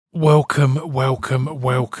Welcome.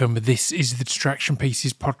 This is the Distraction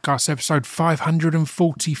Pieces podcast, episode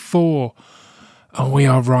 544. And we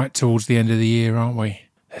are right towards the end of the year, aren't we?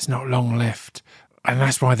 There's not long left. And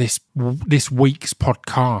that's why this week's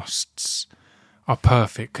podcasts are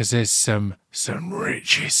perfect, because there's some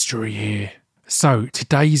rich history here. So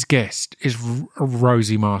today's guest is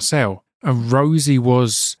Rosie Marcel. And Rosie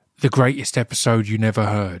was the greatest episode you never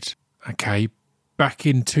heard. Okay, back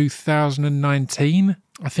in 2019,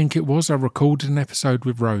 I think it was, I recorded an episode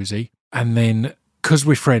with Rosie. And then, because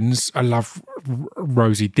we're friends, I love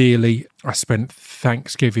Rosie dearly. I spent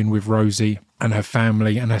Thanksgiving with Rosie and her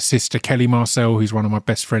family and her sister, Kelly Marcel, who's one of my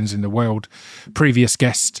best friends in the world, previous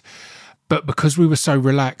guest. But because we were so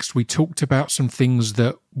relaxed, we talked about some things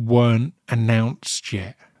that weren't announced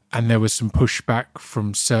yet. And there was some pushback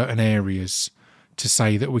from certain areas to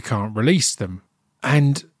say that we can't release them.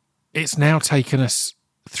 And it's now taken us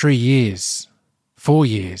 3 years, 4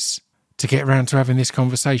 years to get around to having this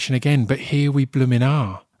conversation again. But here we blooming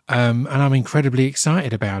are. And I'm incredibly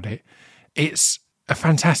excited about it. It's a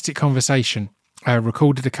fantastic conversation. I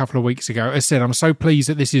recorded a couple of weeks ago. As I said, I'm so pleased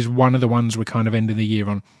that this is one of the ones we're kind of ending the year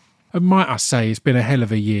on. And might I say, it's been a hell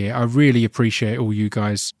of a year. I really appreciate all you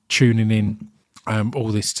guys tuning in all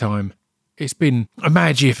this time. It's been a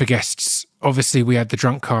mad year for guests. Obviously, we had the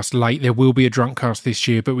Drunk Cast late. There will be a Drunk Cast this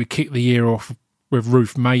year, but we kicked the year off with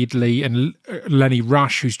Ruth Madeley and Lenny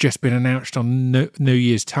Rush, who's just been announced on New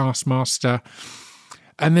Year's Taskmaster.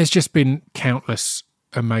 And there's just been countless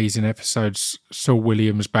amazing episodes. Saul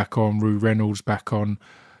Williams back on, Rue Reynolds back on,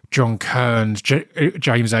 John Kearns,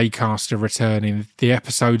 James Acaster returning. The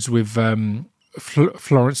episodes with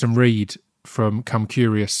Florence and Reed from Come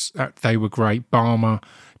Curious, they were great. Balmer,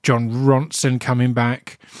 John Ronson coming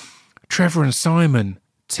back. Trevor and Simon,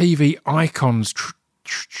 TV icons,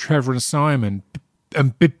 Trevor and Simon,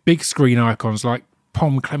 and big screen icons like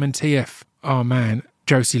Pom Clementieff. Oh man,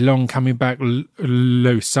 Josie Long coming back,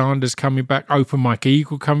 Lou Sanders coming back, Open Mike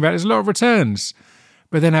Eagle coming back. There's a lot of returns.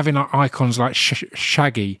 But then having like icons like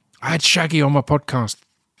Shaggy. I had Shaggy on my podcast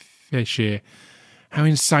this year. How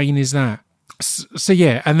insane is that? So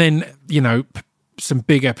yeah, and then, you know, some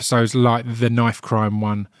big episodes like the knife crime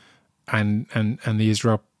one and the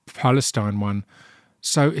Israel-Palestine one.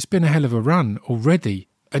 So it's been a hell of a run already.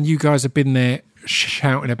 And you guys have been there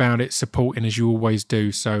shouting about it, supporting as you always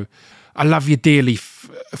do. So I love you dearly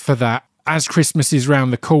for that. As Christmas is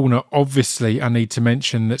round the corner, obviously I need to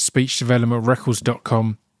mention that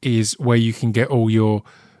speechdevelopmentrecords.com is where you can get all your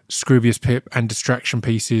Scroobius Pip and Distraction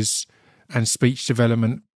Pieces and speech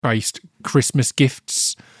development based Christmas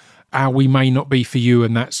gifts. Our "we may not be for you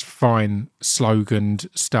and that's fine" sloganed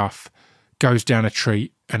stuff goes down a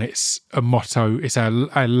treat, and it's a motto. It's a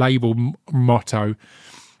label motto,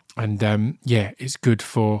 and yeah, it's good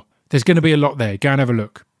for. There's going to be a lot there. Go and have a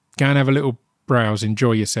look. Go and have a little browse.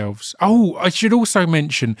 Enjoy yourselves. Oh, I should also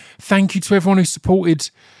mention thank you to everyone who supported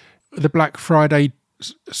the Black Friday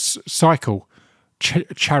cycle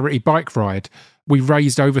charity bike ride. We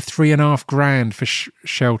raised over $3,500 for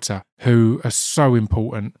shelter, who are so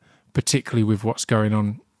important, particularly with what's going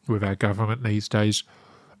on with our government these days.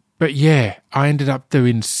 But yeah, I ended up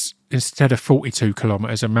doing, instead of 42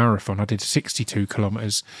 kilometres, a marathon. I did 62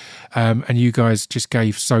 kilometres, and you guys just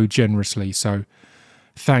gave so generously. So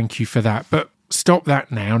thank you for that. But stop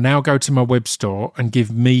that now. Now go to my web store and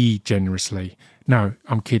give me generously. No,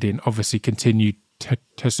 I'm kidding. Obviously, continue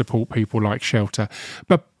to support people like Shelter.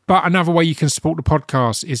 But another way you can support the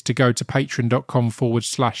podcast is to go to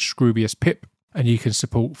patreon.com/ScroobiusPip, and you can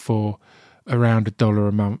support for around $1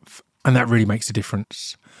 a month. And that really makes a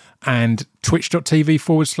difference. And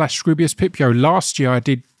twitch.tv/ScroobiusPipyo. Last year I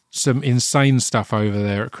did some insane stuff over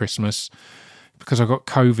there at Christmas because I got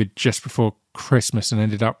COVID just before Christmas and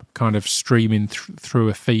ended up kind of streaming through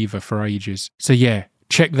a fever for ages. So yeah,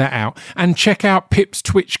 check that out. And check out Pip's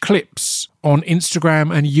Twitch clips on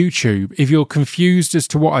Instagram and YouTube. If you're confused as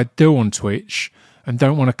to what I do on Twitch and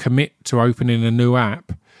don't want to commit to opening a new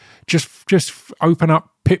app, just open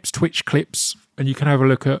up Pip's Twitch clips and you can have a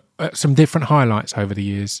look at some different highlights over the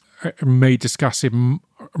years. Me discussing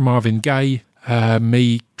Marvin Gaye,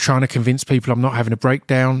 me trying to convince people I'm not having a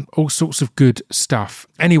breakdown, all sorts of good stuff.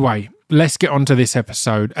 Anyway, let's get on to this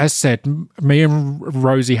episode. As said, me and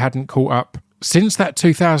Rosie hadn't caught up since that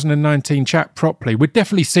 2019 chat properly. We'd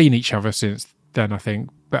definitely seen each other since then, I think,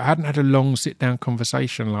 but hadn't had a long sit-down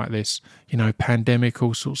conversation like this. You know, pandemic,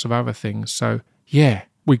 all sorts of other things. So, yeah,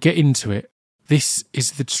 we get into it. This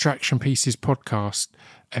is the Distraction Pieces podcast,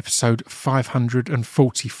 episode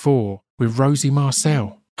 544, with Rosie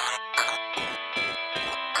Marcel.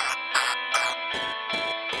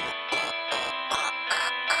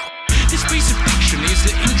 This piece of fiction is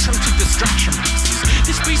the intro distraction pieces.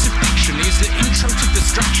 This piece of fiction is the intro to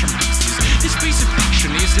distraction pieces. This piece of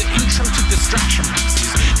fiction is the intro to distraction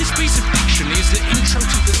pieces. This piece of fiction is the intro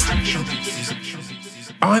to distraction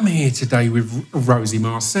pieces. I'm here today with Rosie,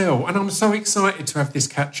 Marcel, and I'm so excited to have this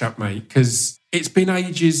catch-up, mate, because it's been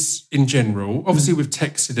ages in general. Obviously, we've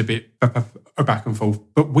texted a bit back and forth,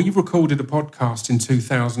 but we recorded a podcast in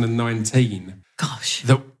 2019. Gosh.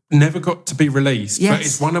 That never got to be released, yes. But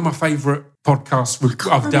it's one of my favourite podcasts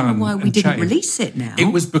I've done. Why we didn't release it now?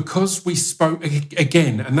 It was because we spoke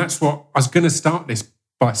again, and that's what I was going to start this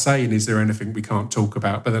by saying, is there anything we can't talk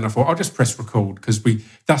about? But then I thought, I'll just press record because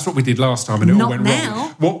that's what we did last time and it all went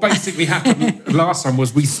wrong. What basically happened last time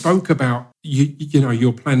was we spoke about, you know,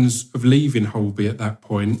 your plans of leaving Holby at that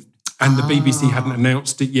point, and the BBC hadn't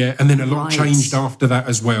announced it yet. And then a lot changed after that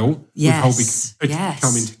as well, with Holby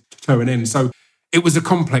coming to an end. So it was a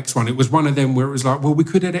complex one. It was one of them where it was like, well, we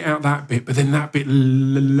could edit out that bit, but then that bit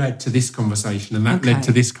led to this conversation, and that led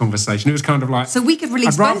to this conversation. It was kind of like, so we could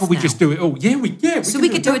release. I'd rather both we now. just do it all. So we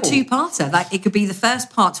could do a two-parter. Like it could be the first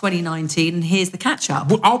part 2019, and here's the catch-up.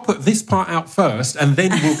 Well, I'll put this part out first, and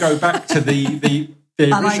then we'll go back to the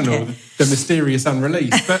original, the mysterious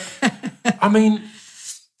unreleased. But I mean,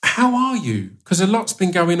 how are you? Because a lot's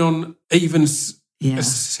been going on even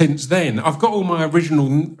since then. I've got all my original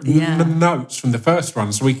notes from the first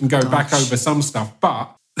one, so we can go back over some stuff.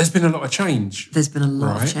 But there's been a lot of change. There's been a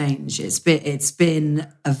lot of change. It's been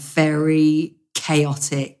a very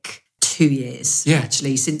chaotic 2 years,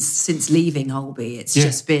 actually, since leaving Holby. It's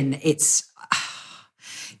just been,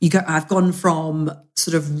 I've gone from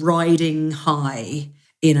sort of riding high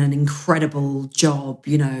in an incredible job,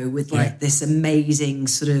 you know, with like this amazing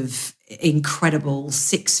sort of incredible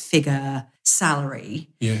 6-figure salary,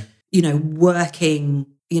 you know, working,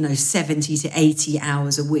 you know, 70 to 80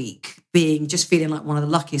 hours a week, feeling like one of the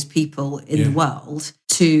luckiest people in the world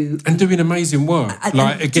and doing amazing work.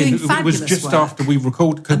 Like again, it was just work. After we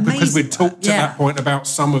recorded, because we'd talked at that point about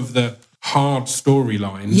some of the hard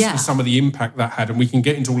storylines, some of the impact that had, and we can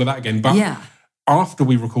get into all of that again. But after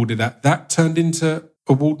we recorded that turned into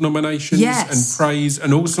award nominations and praise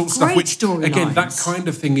and all sorts of stuff, which again, that kind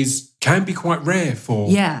of thing can be quite rare for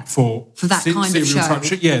that kind of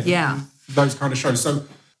show. Those kind of shows. So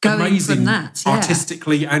going amazing from that,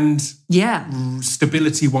 artistically and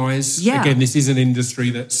stability wise. Again, this is an industry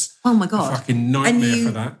that's a fucking nightmare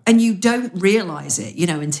for that. And you don't realise it, you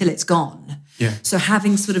know, until it's gone. So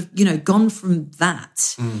having sort of, you know, gone from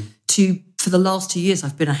that to, for the last 2 years,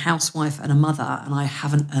 I've been a housewife and a mother, and I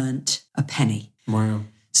haven't earned a penny. Wow.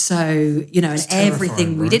 So, you know, and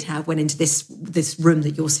everything we did have went into this room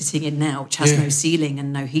that you're sitting in now, which has no ceiling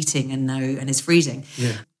and no heating and is freezing.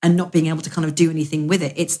 And not being able to kind of do anything with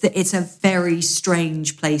it. It's a very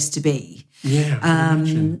strange place to be.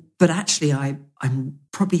 But actually I'm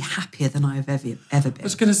probably happier than I've ever been. I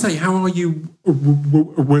was going to say, how are you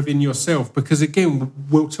within yourself? Because again,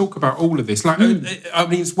 we'll talk about all of this. Like, I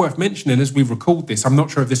mean, it's worth mentioning as we record this. I'm not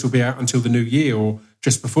sure if this will be out until the new year or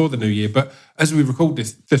just before the new year, but as we record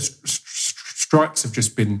this, the strikes have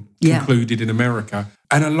just been concluded in America.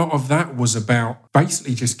 And a lot of that was about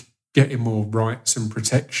basically just getting more rights and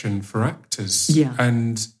protection for actors.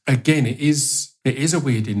 And again, it is a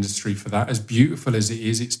weird industry for that. As beautiful as it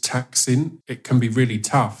is, it's taxing. It can be really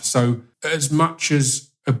tough. So as much as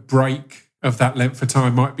a break of that length of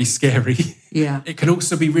time might be scary, it can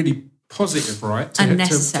also be really positive, right? And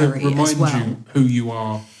necessary to remind you who you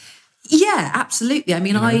are. Yeah, absolutely. I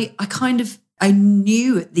mean, I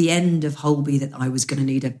knew at the end of Holby that I was going to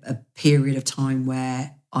need a period of time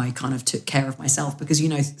where I kind of took care of myself, because, you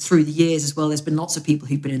know, through the years as well, there's been lots of people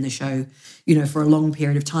who've been in the show, you know, for a long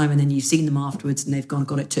period of time, and then you've seen them afterwards and they've gone,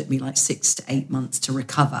 God, it took me like 6 to 8 months to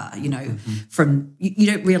recover, you know, from, you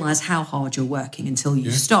don't realise how hard you're working until you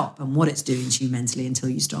stop, and what it's doing to you mentally until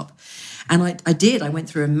you stop. And I went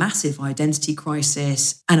through a massive identity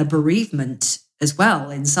crisis and a bereavement as well,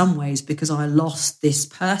 in some ways, because I lost this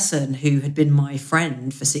person who had been my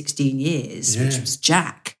friend for 16 years, which was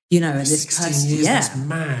Jack. You know, and this person, that's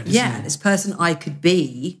mad. This person I could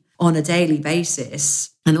be on a daily basis,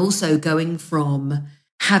 and also going from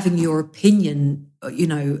having your opinion, you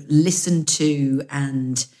know, listened to,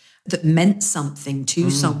 and that meant something to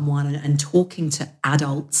someone, and talking to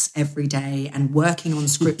adults every day, and working on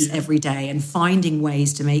scripts every day, and finding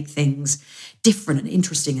ways to make things different and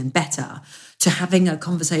interesting and better, to having a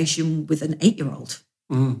conversation with an 8-year-old.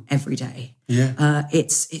 Every day.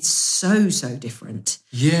 It's so different.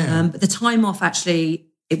 But the time off, actually,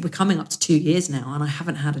 we're coming up to 2 years now, and I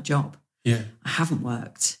haven't had a job. I haven't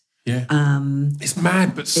worked. It's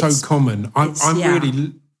mad, but so common. I'm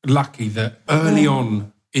really lucky that early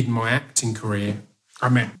on in my acting career, I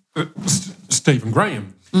met Stephen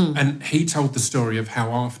Graham. And he told the story of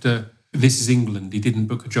how after This Is England, he didn't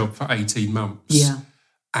book a job for 18 months. Yeah.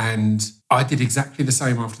 And I did exactly the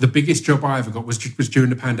same after. The biggest job I ever got was during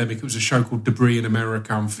the pandemic. It was a show called Debris in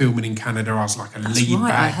America. I'm filming in Canada. I was like a lead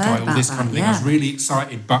bad guy, all this kind of thing. I was really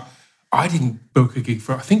excited, but I didn't book a gig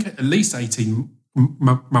for, I think, at least 18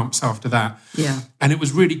 months after that. Yeah. And it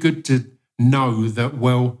was really good to know that,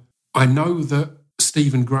 well, I know that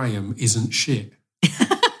Stephen Graham isn't shit.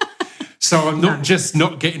 So I'm not just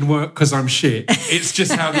not getting work because I'm shit. It's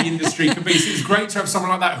just how the industry can be. So it's great to have someone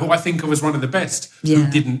like that who I think of as one of the best who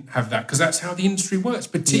didn't have that, because that's how the industry works,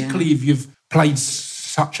 particularly if you've played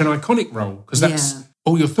such an iconic role, because that's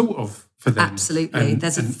all you're thought of for them. Absolutely.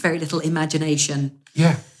 There's very little imagination.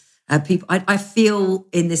 Yeah. People, I feel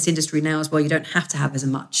in this industry now as well, you don't have to have as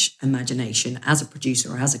much imagination as a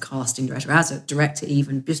producer or as a casting director, as a director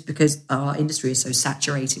even, just because our industry is so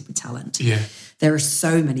saturated with talent. Yeah. There are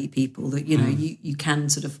so many people that, you know, you can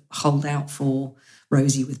sort of hold out for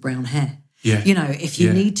Rosie with brown hair. Yeah. You know, if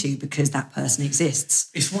you need to, because that person exists.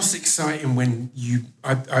 It's what's exciting when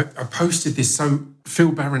I posted this. So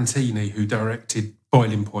Phil Barantini, who directed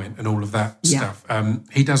Boiling Point and all of that stuff,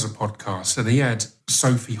 he does a podcast, and he had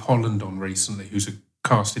Sophie Holland on recently, who's a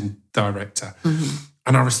casting director.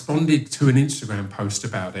 And I responded to an Instagram post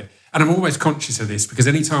about it. And I'm always conscious of this, because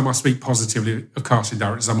anytime I speak positively of casting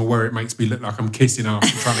directors, I'm aware it makes me look like I'm kissing ass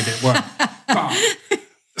and trying to get work. But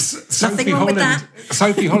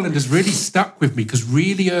Sophie Holland has really stuck with me, because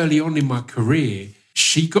really early on in my career,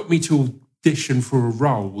 she got me to audition for a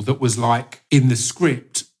role that was like, in the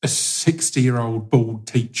script, a 60-year-old bald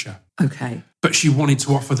teacher. Okay. But she wanted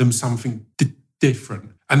to offer them something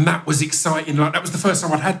different. And that was exciting. Like, that was the first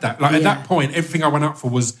time I'd had that. Like, at that point, everything I went up for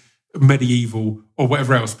was medieval or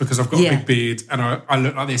whatever else, because I've got a big beard and I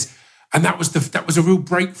look like this. And that was a real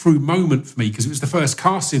breakthrough moment for me, because it was the first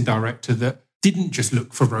casting director that didn't just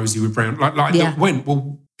look for Rosie with brown, that went,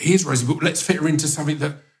 well, here's Rosie, but let's fit her into something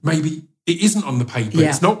that maybe it isn't on the paper. Yeah.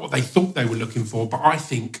 It's not what they thought they were looking for, but I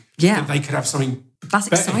think that they could have something that's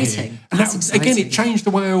exciting. And again, it changed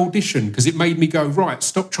the way I auditioned, because it made me go, right,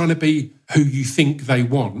 stop trying to be who you think they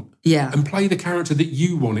want and play the character that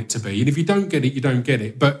you want it to be. And if you don't get it, you don't get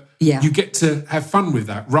it. But you get to have fun with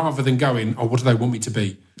that, rather than going, oh, what do they want me to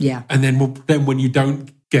be? Yeah. And then when you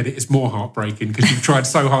don't get it, it's more heartbreaking, because you've tried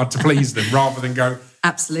so hard to please them, rather than go,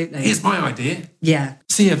 absolutely, here's my idea. Yeah.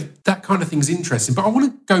 So that kind of thing's interesting. But I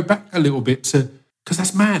want to go back a little bit to, because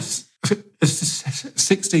that's mad. It's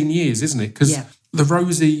 16 years, isn't it? Because the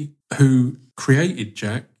Rosie who created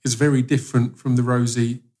Jack is very different from the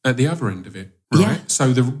Rosie at the other end of it, right? Yeah.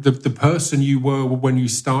 So the person you were when you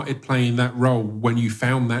started playing that role, when you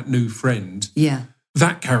found that new friend,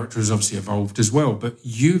 that character has obviously evolved as well, but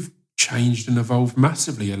you've changed and evolved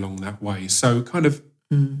massively along that way. So kind of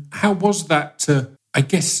how was that to, I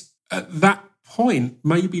guess, at that point,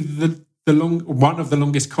 maybe one of the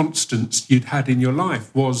longest constants you'd had in your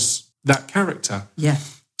life was that character. Yeah.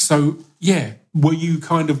 So, were you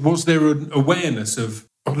was there an awareness of,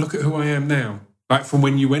 oh, look at who I am now? Like, from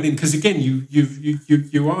when you went in, because again,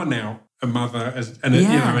 you are now a mother and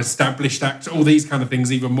a established actor, all these kind of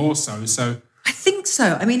things, even more so. So I think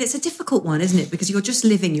so. I mean, it's a difficult one, isn't it? Because you're just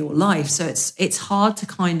living your life, so it's hard to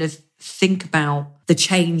kind of think about the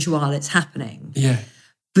change while it's happening. Yeah.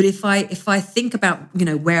 But if I think about, you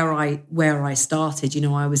know, where I started, you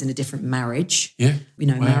know, I was in a different marriage. Yeah. You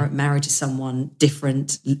know, married to someone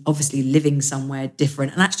different, obviously living somewhere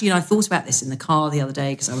different. And actually, you know, I thought about this in the car the other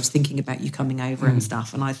day, because I was thinking about you coming over and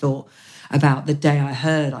stuff. And I thought about the day I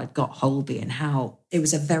heard I'd got Holby, and how it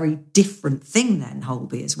was a very different thing then,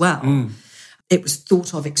 Holby as well. It was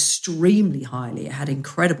thought of extremely highly. It had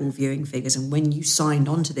incredible viewing figures. And when you signed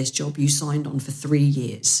on to this job, you signed on for 3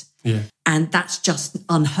 years. Yeah. And that's just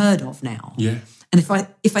unheard of now. Yeah. And if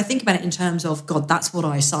I think about it in terms of, God, that's what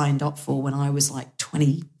I signed up for when I was like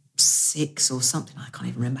 26 or something. I can't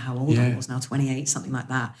even remember how old I was now, 28, something like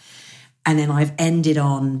that. And then I've ended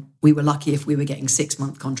on, we were lucky if we were getting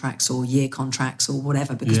 6-month contracts or year contracts or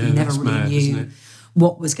whatever, because we never really knew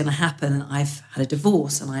what was going to happen. And I've had a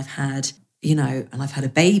divorce, and I've had, you know, and I've had a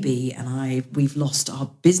baby, and we've lost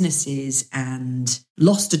our businesses and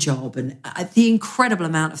lost a job, and the incredible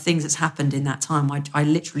amount of things that's happened in that time, I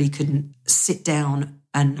literally couldn't sit down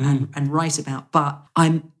and write about. But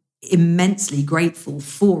I'm immensely grateful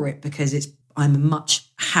for it, because I'm a much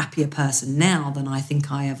happier person now than I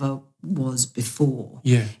think I ever was before.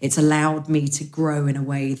 Yeah. It's allowed me to grow in a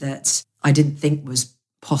way that I didn't think was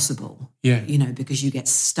possible. Yeah. You know, because you get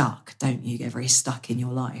stuck, don't you? You get very stuck in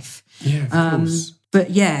your life. Yeah, of course. But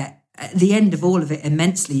at the end of all of it,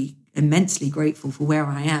 immensely grateful for where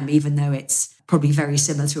I am, even though it's probably very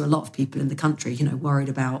similar to a lot of people in the country, you know, worried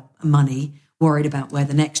about money, worried about where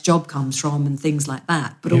the next job comes from and things like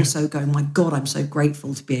that, but also going, my God, I'm so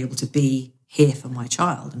grateful to be able to be here for my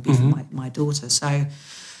child and be for my daughter. So,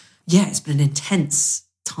 yeah, it's been an intense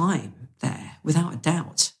time there, without a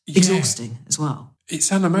doubt. Exhausting as well. It's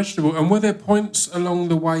unimaginable. And were there points along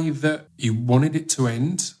the way that you wanted it to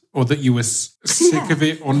end, or that you were sick of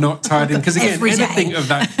it or not tied in? Because again, anything of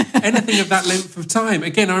that length of time.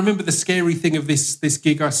 Again, I remember the scary thing of this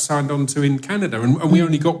gig I signed on to in Canada, and we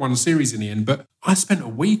only got one series in the end, but I spent a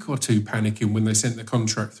week or two panicking when they sent the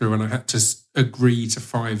contract through and I had to agree to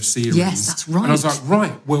 5 series. Yes, that's right. And I was like,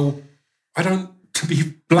 right, well, to be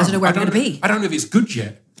blunt, I don't know where I'm going to be. I don't know if it's good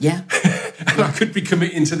yet. Yeah. And I could be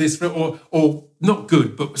committing to this, or not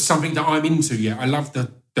good, but something that I'm into yet. I love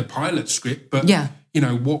the pilot script, but, you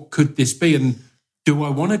know, what could this be? And do I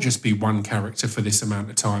want to just be one character for this amount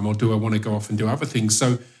of time, or do I want to go off and do other things?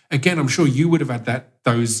 So, again, I'm sure you would have had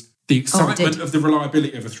the excitement of the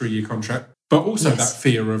reliability of a 3-year contract, but also that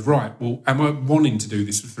fear of, right, well, am I wanting to do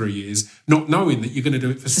this for 3 years, not knowing that you're going to do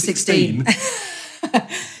it for 16?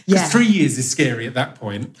 Because 3 years is scary at that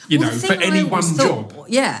point, you know, for any one job.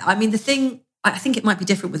 Yeah, I mean, I think it might be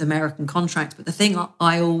different with American contracts, but the thing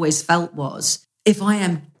I always felt was, if I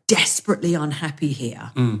am desperately unhappy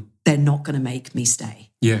here, they're not going to make me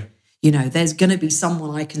stay. Yeah. You know, there's going to be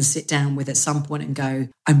someone I can sit down with at some point and go,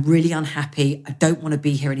 I'm really unhappy. I don't want to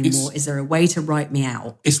be here anymore. Is there a way to write me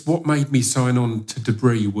out? It's what made me sign on to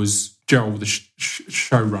Debris was Joel, the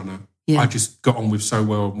showrunner. Yeah. I just got on with so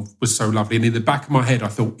well and was so lovely. And in the back of my head, I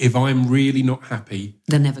thought, if I'm really not happy,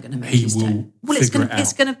 they're never going to make you stay. Well,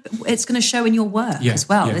 it's going to show in your work as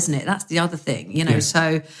well, isn't it? That's the other thing, you know.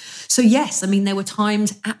 So yes, I mean, there were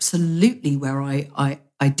times absolutely where I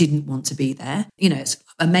didn't want to be there. You know, it's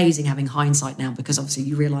amazing having hindsight now, because obviously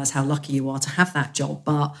you realise how lucky you are to have that job.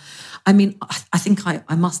 But I mean, I think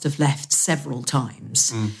I must have left several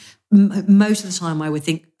times. Most of the time I would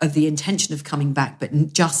think of the intention of coming back,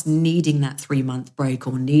 but just needing that 3-month break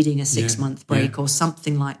or needing a 6-month break or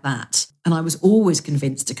something like that. And I was always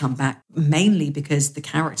convinced to come back, mainly because the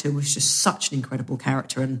character was just such an incredible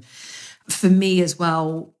character. And for me as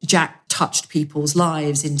well, Jack touched people's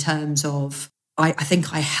lives in terms of, I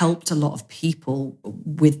think I helped a lot of people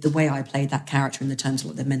with the way I played that character in the terms of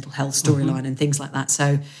like, their mental health storyline and things like that.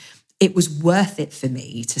 So it was worth it for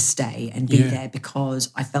me to stay and be there,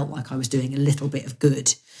 because I felt like I was doing a little bit of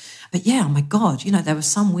good. But yeah, oh my God, you know, there were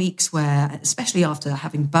some weeks where, especially after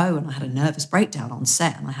having Beau, and I had a nervous breakdown on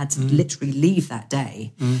set and I had to literally leave that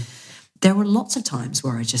day. There were lots of times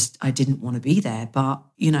where I didn't want to be there. But,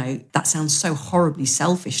 you know, that sounds so horribly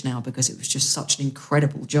selfish now, because it was just such an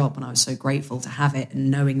incredible job and I was so grateful to have it, and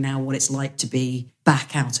knowing now what it's like to be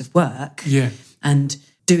back out of work. Yeah. And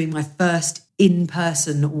doing my first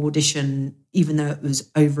in-person audition, even though it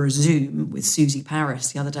was over a Zoom with Susie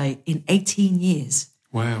Paris the other day, in 18 years.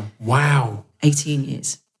 Wow. 18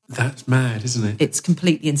 years. That's mad, isn't it? It's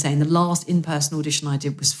completely insane. The last in-person audition I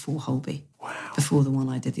did was for Holby. Wow. Before the one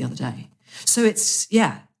I did the other day. So it's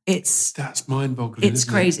that's mind-boggling. It's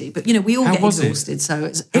crazy, but you know, we all get exhausted.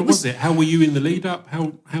 So how was it? How were you in the lead up?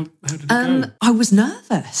 How did it go? I was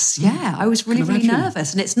nervous. Yeah, I was really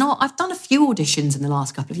nervous, and it's not. I've done a few auditions in the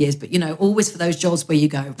last couple of years, but you know, always for those jobs where you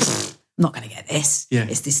go, I'm not going to get this. Yeah.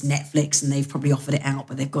 It's this Netflix, and they've probably offered it out,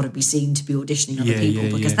 but they've got to be seen to be auditioning other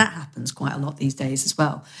people, because that happens quite a lot these days as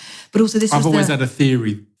well. But also, I've always had a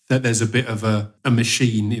theory that there's a bit of a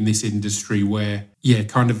machine in this industry where,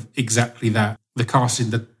 kind of exactly that. The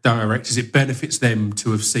casting, the directors, it benefits them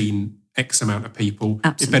to have seen X amount of people.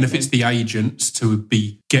 Absolutely. It benefits the agents to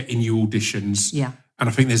be getting you auditions. Yeah. And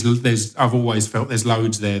I think there's I've always felt there's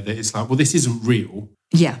loads there that it's like, well, this isn't real.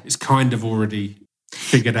 Yeah. It's kind of already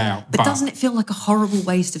figured out. But doesn't it feel like a horrible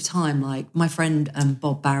waste of time? Like my friend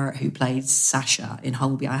Bob Barrett, who played Sasha in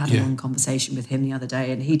Holby, I had a long conversation with him the other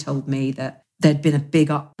day, and he told me that there'd been a big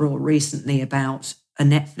uproar recently about a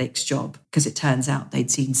Netflix job, because it turns out they'd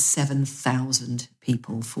seen 7,000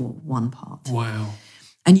 people for one part. Wow.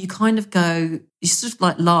 And you kind of go, you sort of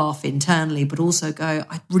like laugh internally, but also go,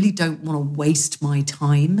 I really don't want to waste my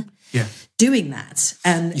time doing that.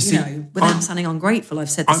 And, you know, without sounding ungrateful, I've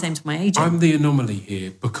said the same to my agent. I'm the anomaly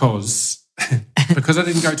here because I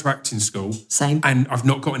didn't go to acting school. Same. And I've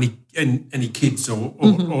not got any kids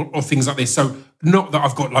or things like this. So not that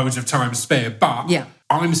I've got loads of time spare, but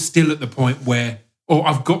I'm still at the point where, or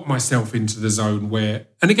I've got myself into the zone where,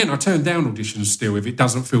 and again, I turn down auditions still if it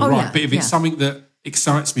doesn't feel right. Yeah, but if it's something that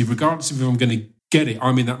excites me, regardless of if I'm going to get it,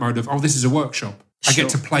 I'm in that mode of, this is a workshop. Sure. I get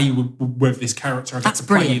to play with this character. I get to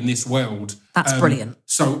play in this world. That's brilliant.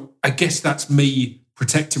 So I guess that's me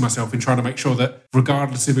protecting myself and trying to make sure that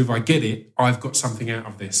regardless of if I get it, I've got something out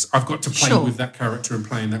of this. I've got to play with that character and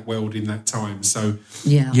play in that world in that time. So,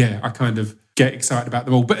 I kind of get excited about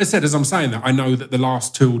them all. But as I'm saying that, I know that the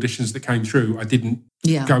last 2 auditions that came through, I didn't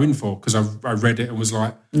go in for because I read it and was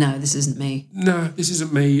like... No, this isn't me. No, this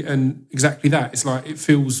isn't me. And exactly that. It's like, it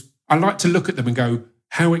feels... I like to look at them and go,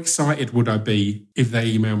 how excited would I be if they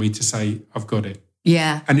email me to say, I've got it?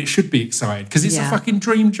 Yeah. And it should be excited because it's a fucking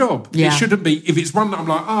dream job. Yeah. It shouldn't be, if it's one that I'm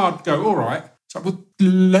like, I'd go, all right. So I would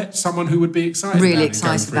let someone who would be excited really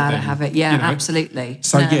excited about it have it. Yeah, absolutely.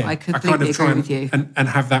 So I completely agree with you. And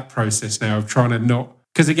have that process now of trying to not,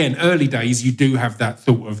 because again, early days, you do have that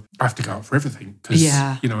thought of, I have to go up for everything because,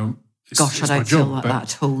 Gosh, I don't feel like that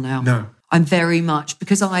at all now. No. I'm very much,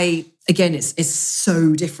 because it's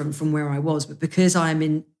so different from where I was, but because I'm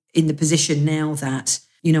in the position now that,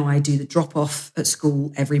 I do the drop-off at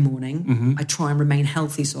school every morning. Mm-hmm. I try and remain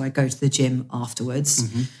healthy, so I go to the gym afterwards.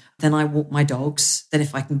 Mm-hmm. Then I walk my dogs. Then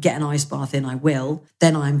if I can get an ice bath in, I will.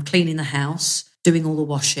 Then I'm cleaning the house, doing all the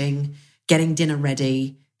washing, getting dinner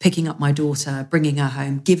ready, picking up my daughter, bringing her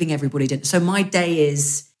home, giving everybody dinner. So my day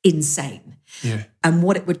is insane. Yeah. And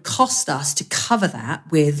what it would cost us to cover that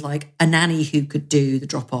with like a nanny who could do the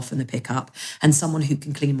drop off and the pickup and someone who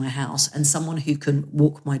can clean my house and someone who can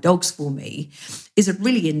walk my dogs for me is a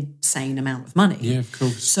really insane amount of money. Yeah, of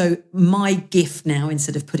course. So my gift now,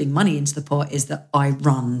 instead of putting money into the pot, is that I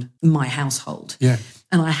run my household. Yeah.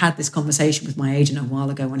 And I had this conversation with my agent a while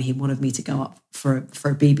ago when he wanted me to go up for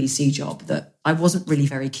a BBC job that I wasn't really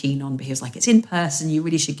very keen on, but he was like, it's in person, you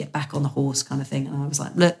really should get back on the horse kind of thing. And I was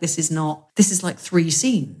like, look, this is like 3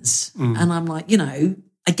 scenes. And I'm like,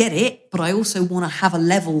 I get it, but I also want to have a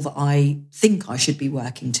level that I think I should be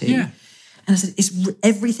working to. Yeah. And I said,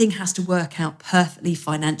 everything has to work out perfectly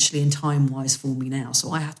financially and time-wise for me now.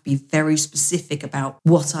 So I have to be very specific about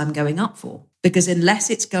what I'm going up for. Because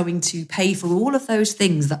unless it's going to pay for all of those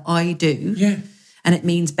things that I do, and it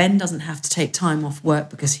means Ben doesn't have to take time off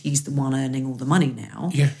work because he's the one earning all the money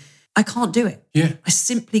now, I can't do it. Yeah. I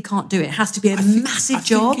simply can't do it. It has to be a massive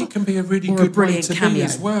job. I think it can be a really good way to be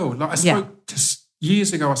as well. Like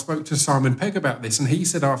years ago, I spoke to Simon Pegg about this, and he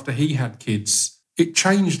said after he had kids, it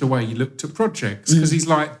changed the way he looked at projects because he's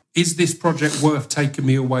like, is this project worth taking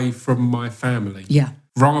me away from my family? Yeah.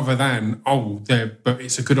 Rather than, but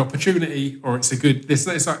it's a good opportunity or it's a good, it's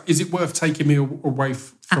like, is it worth taking me away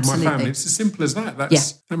from my family? It's as simple as that.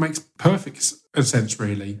 That makes perfect sense,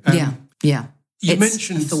 really. Yeah. You it's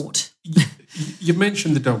mentioned thought. you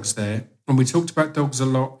mentioned the dogs there, and we talked about dogs a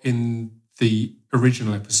lot in the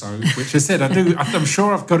original episode, which I said I'm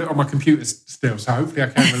sure I've got it on my computer still, so hopefully I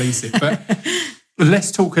can release it. But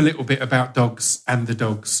let's talk a little bit about dogs and the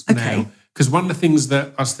dogs now. Because one of the things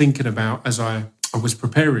that I was thinking about as I was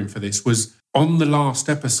preparing for this was on the last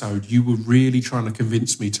episode, you were really trying to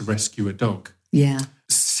convince me to rescue a dog. Yeah.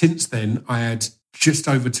 Since then, I had just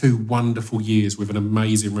over 2 wonderful years with an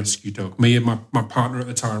amazing rescue dog. Me and my partner at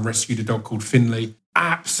the time rescued a dog called Finley.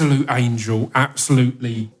 Absolute angel,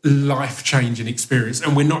 absolutely life-changing experience.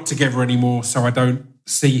 And we're not together anymore, so I don't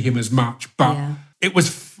see him as much. But it was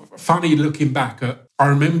funny looking back at, I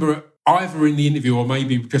remember either in the interview or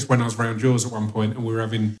maybe just when I was around yours at one point and we were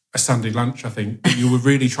having a Sunday lunch, I think, you were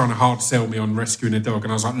really trying to hard sell me on rescuing a dog.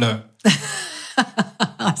 And I was like, look.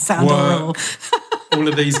 I sound horrible. All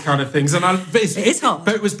of these kind of things. And it is hard.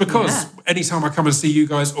 But it was because anytime I come and see you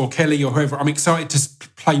guys or Kelly or whoever, I'm excited to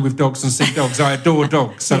play with dogs and see dogs. I adore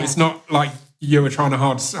dogs. So it's not like you were trying to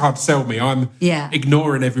hard sell me. I'm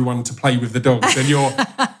ignoring everyone to play with the dogs. And you're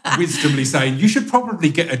wisdomly saying, you should probably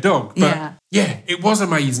get a dog. But it was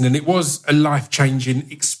amazing and it was a life-changing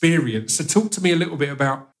experience. So talk to me a little bit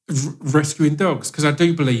about rescuing dogs, because I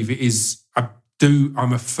do believe it is,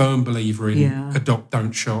 I'm a firm believer in adopt,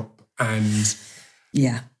 don't shop. And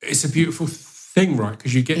it's a beautiful thing, right?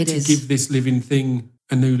 Because you get to give this living thing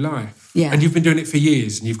a new life. Yeah. And you've been doing it for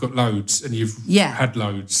years and you've got loads and you've had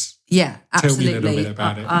loads. Yeah, absolutely. Tell me a little bit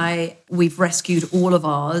about it. We've rescued all of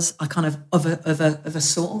ours. I kind of a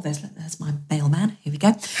sort. There's my mailman. Here we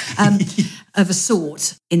go. Of a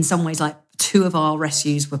sort. In some ways, like 2 of our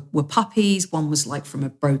rescues were puppies. One was like from a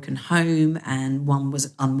broken home, and one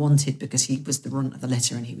was unwanted because he was the runt of the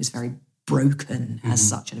litter and he was very broken as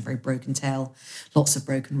such, and a very broken tail, lots of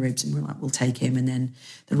broken ribs, and we're like, we'll take him. And then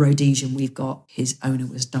the Rhodesian we've got, his owner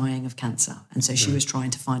was dying of cancer, and so she was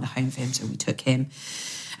trying to find a home for him, so we took him.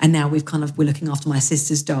 And now we're looking after my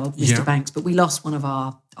sister's dog, Mr. Banks, but we lost one of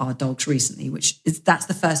our dogs recently, that's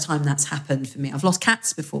the first time that's happened for me. I've lost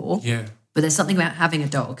cats before, but there's something about having a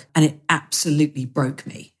dog, and it absolutely broke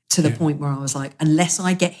me to the point where I was like, unless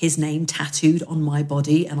I get his name tattooed on my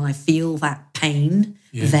body and I feel that pain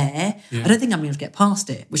there, I don't think I'm going to get past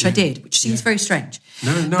it, which I did, which seems very strange.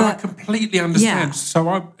 No, but, I completely understand. So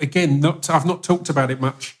I've not talked about it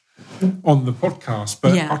much on the podcast,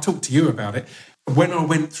 but I'll talk to you about it. When I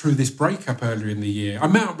went through this breakup earlier in the year, I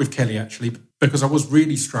met up with Kelly actually because I was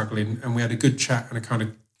really struggling, and we had a good chat and a kind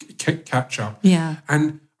of catch up. Yeah.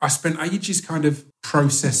 And I spent ages kind of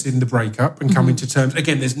processing the breakup and coming to terms.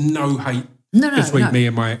 Again, there's no hate between me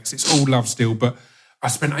and my ex. It's all love still. But I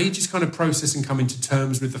spent ages kind of processing, coming to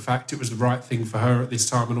terms with the fact it was the right thing for her at this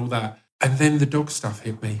time and all that. And then the dog stuff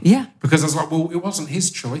hit me. Yeah. Because I was like, well, it wasn't his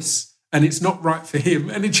choice and it's not right for him.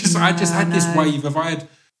 And I just had this wave of, I had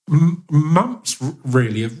months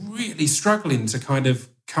really of really struggling to kind of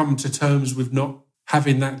come to terms with not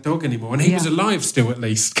having that dog anymore, and he was alive still, at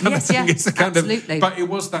least. It's a kind absolutely. But it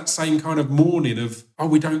was that same kind of mourning of,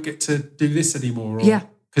 we don't get to do this anymore.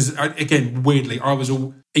 Because again, weirdly, I was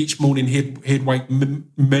all each morning he'd wake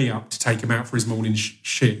me up to take him out for his morning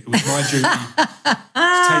shit. It was my duty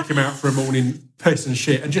to take him out for a morning piss and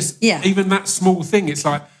shit, and just even that small thing. It's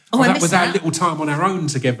like. That was our little time on our own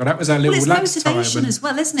together. That was our little lads' time. It's motivation as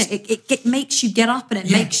well, isn't it? It makes you get up and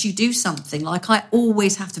it makes you do something. Like, I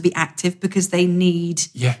always have to be active because they need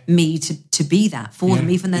me to be that for them,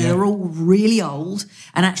 even though they're all really old.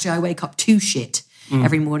 And actually, I wake up to shit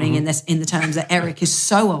every morning in the terms that Eric is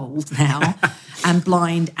so old now and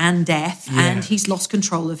blind and deaf and he's lost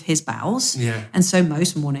control of his bowels. Yeah. And so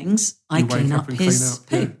most mornings I clean up his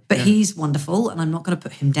poo. But he's wonderful, and I'm not going to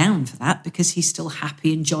put him down for that because he's still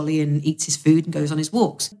happy and jolly and eats his food and goes on his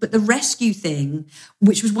walks. But the rescue thing,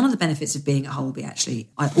 which was one of the benefits of being at Holby, actually,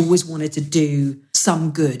 I always wanted to do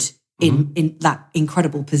some good in that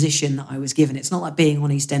incredible position that I was given. It's not like being on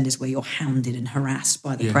EastEnders where you're hounded and harassed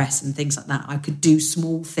by the press and things like that. I could do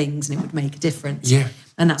small things and it would make a difference. Yeah.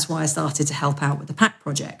 And that's why I started to help out with the PAC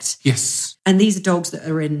project. Yes. And these are dogs that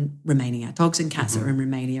are in Romania, dogs and cats that are in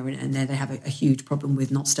Romania, and they have a huge problem with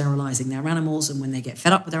not sterilising their animals, and when they get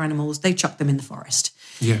fed up with their animals, they chuck them in the forest.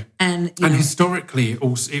 Yeah. And historically,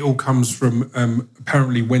 it all comes from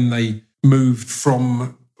apparently when they moved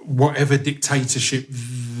from whatever dictatorship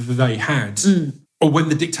they had, or when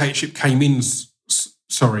the dictatorship came in,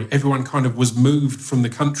 everyone kind of was moved from the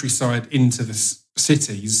countryside into the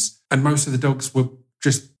cities, and most of the dogs were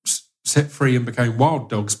just set free and became wild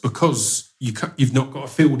dogs because you've not got a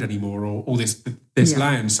field anymore or all this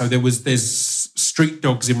land. So there's street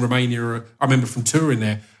dogs in Romania. I remember from touring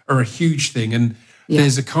there are a huge thing, and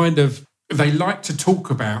there's a kind of, they like to talk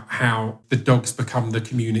about how the dogs become the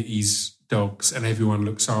community's dogs and everyone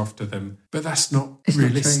looks after them, but that's not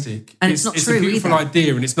realistic. And it's not true. It's a beautiful either.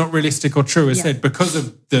 idea, and it's not realistic or true, as said, because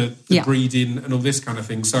of the breeding and all this kind of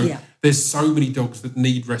thing. So there's so many dogs that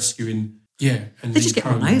need rescuing. Yeah, and they just get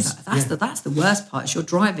run over. That's the worst part. Is you're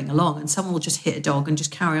driving along and someone will just hit a dog and just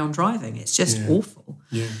carry on driving. It's just awful.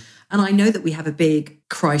 Yeah. And I know that we have a big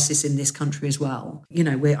crisis in this country as well. You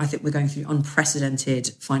know, I think we're going through unprecedented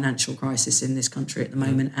financial crisis in this country at the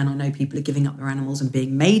moment. And I know people are giving up their animals and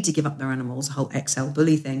being made to give up their animals, the whole XL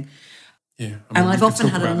bully thing. Yeah. And I've often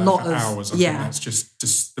had a lot of hours. I think that's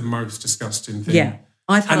just the most disgusting thing. Yeah.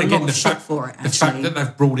 I've had a lot of shit for it, actually. The fact that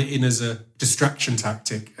they've brought it in as a distraction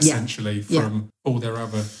tactic, essentially, from all their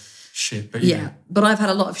other shit. But but I've had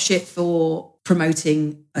a lot of shit for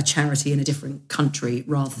promoting a charity in a different country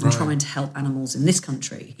rather than trying to help animals in this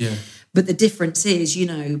country. Yeah. But the difference is, you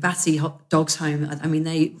know, Batty Dogs Home, I mean,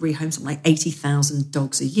 they rehome something like 80,000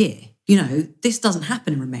 dogs a year. You know, this doesn't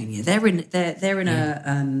happen in Romania. They're in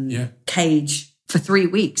a cage for 3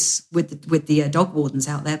 weeks with the dog wardens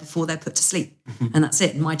out there before they're put to sleep. And that's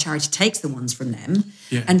it. And my charity takes the ones from them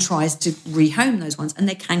and tries to rehome those ones. And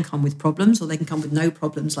they can come with problems, or they can come with no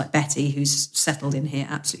problems, like Betty, who's settled in here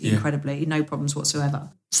absolutely incredibly, no problems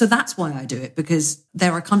whatsoever. So that's why I do it, because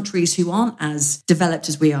there are countries who aren't as developed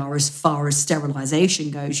as we are as far as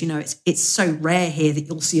sterilisation goes. You know, it's so rare here that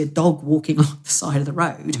you'll see a dog walking along the side of the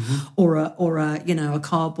road or a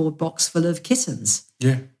cardboard box full of kittens.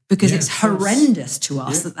 Yeah. Because it's horrendous to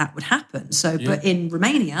us that would happen. So, but in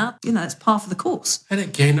Romania, you know, it's par for the course. And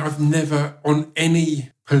again, I've never, on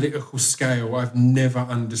any political scale, I've never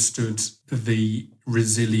understood the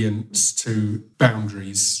resilience to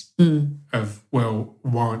boundaries of, well,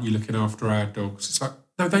 why aren't you looking after our dogs? It's like,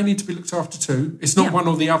 no, they need to be looked after too. It's not one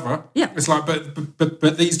or the other. Yeah. It's like,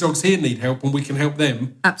 but these dogs here need help and we can help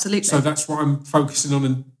them. Absolutely. So that's what I'm focusing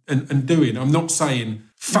on and doing. I'm not saying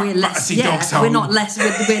Fuck Battersea Dogs Home. We're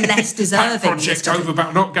less deserving. Pack project over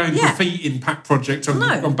about not going graffiti in Pack project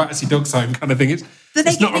on Battersea Dogs Home kind of thing. But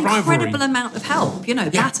they get an incredible amount of help.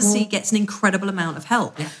 Battersea gets an incredible amount of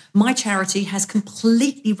help. Yeah. My charity has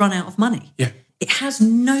completely run out of money. Yeah. It has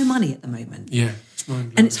no money at the moment. Yeah.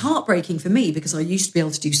 And it's heartbreaking for me because I used to be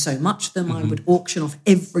able to do so much for them. Mm-hmm. I would auction off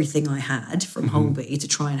everything I had from Holby to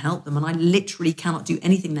try and help them. And I literally cannot do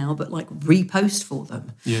anything now but repost for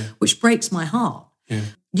them, which breaks my heart. Yeah.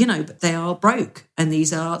 But they are broke and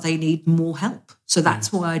they need more help. So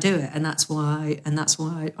that's why I do it. And that's why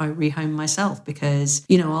I rehome myself because,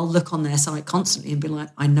 I'll look on their site constantly and be like,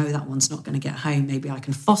 I know that one's not going to get home. Maybe I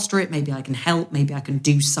can foster it. Maybe I can help. Maybe I can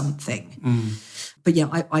do something. But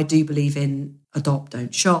I do believe in adopt,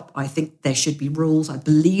 don't shop. I think there should be rules. I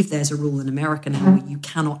believe there's a rule in America now where you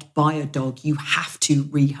cannot buy a dog. You have to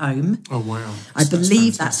rehome. Oh, wow. I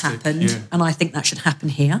believe that's happened. And I think that should happen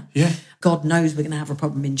here. Yeah. God knows we're going to have a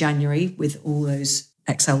problem in January with all those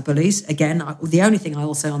XL bullies. Again, the only thing I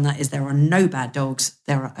will say on that is there are no bad dogs.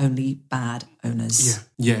 There are only bad owners.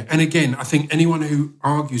 Yeah. And again, I think anyone who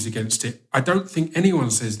argues against it, I don't think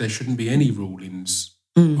anyone says there shouldn't be any rulings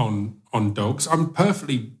on dogs. I'm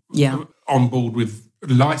perfectly on board with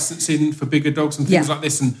licensing for bigger dogs and things like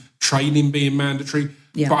this and training being mandatory.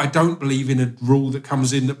 Yeah. But I don't believe in a rule that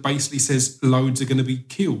comes in that basically says loads are going to be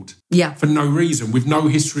killed for no reason, with no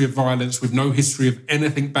history of violence, with no history of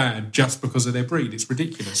anything bad, just because of their breed. It's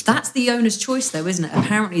ridiculous. That's the owner's choice, though, isn't it?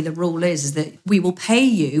 Apparently the rule is that we will pay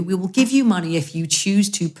you, we will give you money if you choose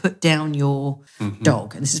to put down your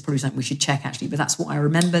dog. And this is probably something we should check, actually, but that's what I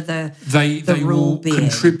remember the rule being. They will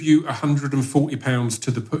contribute £140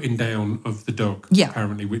 to the putting down of the dog,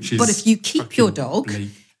 apparently, which is... But if you keep your dog... bleak.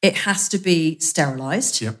 It has to be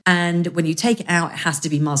sterilised, and when you take it out, it has to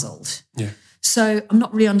be muzzled. Yeah. So I'm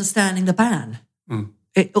not really understanding the ban.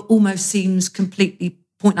 It almost seems completely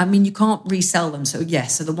pointless. I mean, you can't resell them. So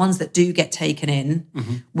so the ones that do get taken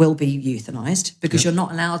in will be euthanised because you're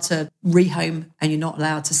not allowed to rehome and you're not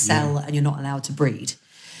allowed to sell and you're not allowed to breed.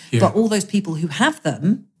 Yeah. But all those people who have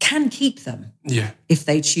them can keep them if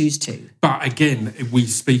they choose to. But again, we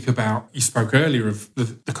speak about, you spoke earlier of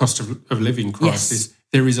the cost of living crisis. Yes.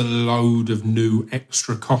 There is a load of new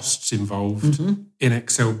extra costs involved in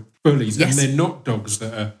XL bullies. Yes. And they're not dogs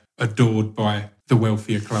that are adored by the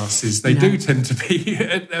wealthier classes. They do tend to be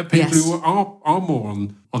people who are more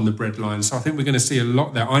on the breadline. So I think we're going to see a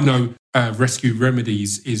lot there. I know Rescue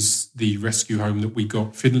Remedies is the rescue home that we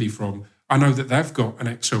got Finley from. I know that they've got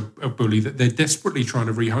an XL bully that they're desperately trying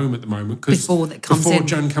to rehome at the moment before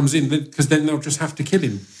Jan comes in, because then they'll just have to kill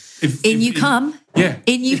him. In you come, Pip.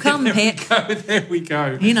 There we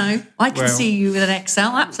go. I can see you with an XL,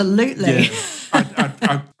 absolutely.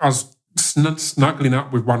 Yeah. I was snuggling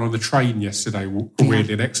up with one on the train yesterday,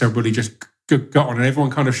 weirdly, an XL bully just got on and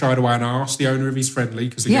everyone kind of shied away, and I asked the owner if he's friendly,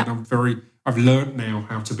 because again, I've learnt now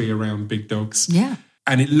how to be around big dogs. Yeah.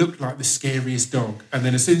 And it looked like the scariest dog. And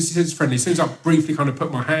then as soon as he said it's friendly, as soon as I briefly kind of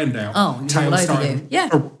put my hand out, tail started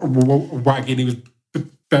wagging, he was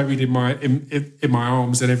buried in my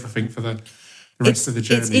arms and everything for the rest of the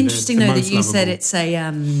journey. It's interesting though that you said it's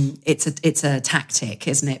a tactic,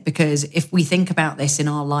 isn't it? Because if we think about this in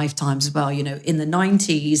our lifetimes as well, in the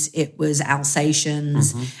 90s it was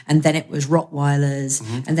Alsatians, and then it was Rottweilers,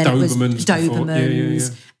 and then Dobermans it was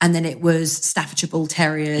Dobermans, and then it was Staffordshire Bull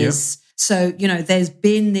Terriers. Yep. So, there's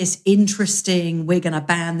been this interesting, we're going to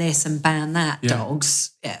ban this and ban that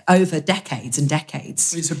dogs over decades and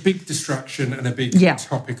decades. It's a big distraction and a big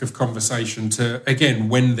topic of conversation again,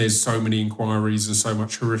 when there's so many inquiries and so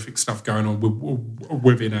much horrific stuff going on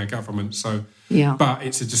within our government. So, but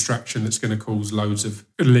it's a distraction that's going to cause loads of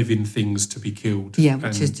living things to be killed. Yeah,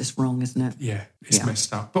 which is just wrong, isn't it? Yeah, it's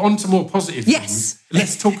messed up. But on to more positive things.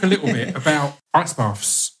 Let's talk a little bit about ice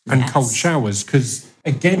baths and cold showers, because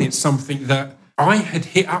again, it's something that I had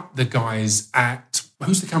hit up the guys at,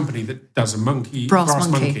 who's the company that does a monkey? Brass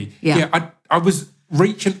Monkey. Yeah, I was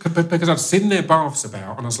reaching, because I'd seen their baths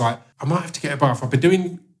about, and I was like, I might have to get a bath. I've been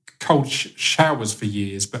doing cold showers for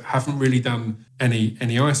years, but haven't really done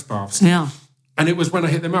any ice baths. Yeah. And it was when I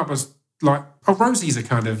hit them up, I was like, oh, Rosie's a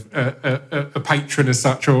kind of a patron as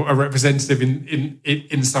such, or a representative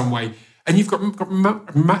in some way. And you've got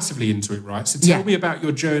massively into it, right? So tell me about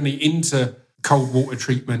your journey into cold water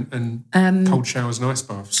treatment and cold showers and ice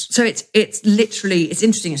baths. So it's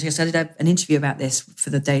interesting actually. So I did an interview about this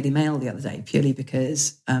for the Daily Mail the other day, purely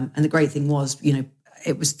because and the great thing was,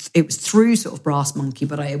 it was through sort of Brass Monkey,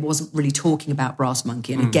 but I wasn't really talking about Brass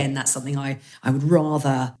Monkey. And again, that's something I would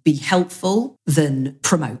rather be helpful than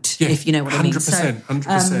promote, if you know what I mean.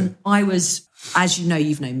 100%. I was, as you know,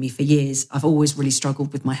 you've known me for years, I've always really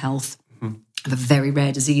struggled with my health. of a very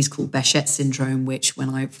rare disease called Behçet syndrome, which when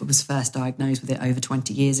I was first diagnosed with it over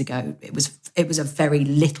 20 years ago, it was a very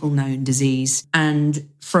little known disease. And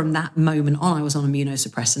from that moment on, I was on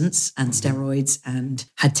immunosuppressants and steroids and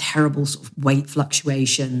had terrible sort of weight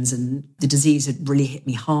fluctuations, and the disease had really hit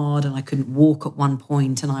me hard, and I couldn't walk at one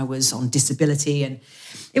point, and I was on disability, and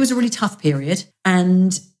it was a really tough period.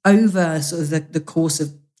 And over sort of the course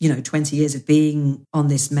of 20 years of being on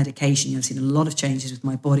this medication, I've seen a lot of changes with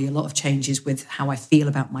my body, a lot of changes with how I feel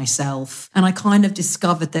about myself. And I kind of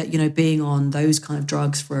discovered that, being on those kind of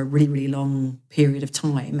drugs for a really, really long period of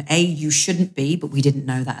time, A, you shouldn't be, but we didn't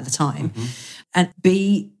know that at the time. And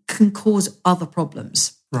B, can cause other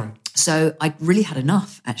problems. Right. So I really had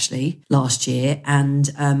enough, actually, last year. And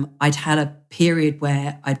I'd had a period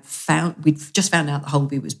where we'd just found out that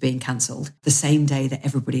Holby was being cancelled the same day that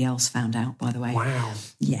everybody else found out, by the way. Wow.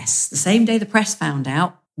 Yes. The same day the press found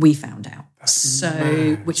out, we found out. That's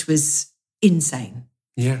mad. Which was insane.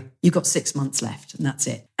 Yeah. You've got 6 months left and that's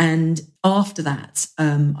it. And after that,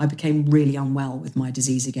 I became really unwell with my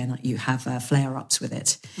disease again. You have flare-ups with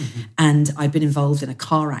it. And I'd been involved in a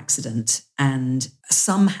car accident, and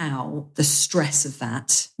somehow the stress of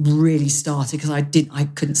that really started because I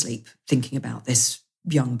couldn't sleep thinking about this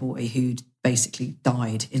young boy who'd basically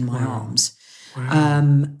died in my arms.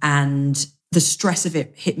 Wow. And the stress of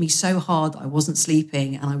it hit me so hard that I wasn't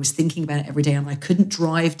sleeping, and I was thinking about it every day, and I couldn't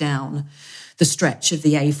drive down the stretch of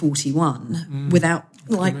the A41 without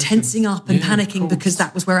tensing up and panicking, because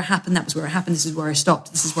that was where it happened. This is where I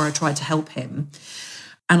stopped. This is where I tried to help him.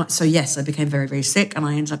 And so, yes, I became very, very sick, and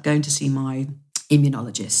I ended up going to see my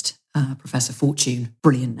immunologist, Professor Fortune,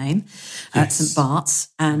 brilliant name, at St. Bart's.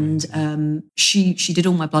 And she did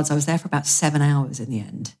all my bloods. I was there for about 7 hours in the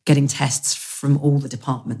end, getting tests from all the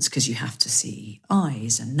departments, because you have to see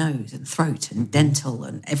eyes and nose and throat and dental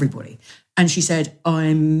and everybody. And she said,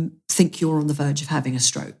 I think you're on the verge of having a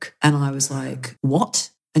stroke. And I was like,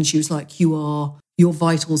 what? And she was like, your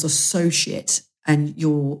vitals are so shit, and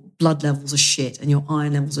your blood levels are shit, and your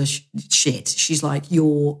iron levels are shit. She's like,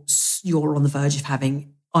 you're on the verge of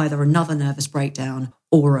having either another nervous breakdown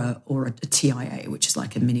or a TIA, which is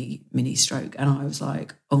like a mini stroke. And I was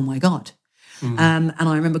like, oh my God. And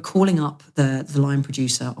I remember calling up the line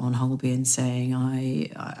producer on Holby and saying,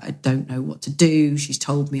 I don't know what to do. She's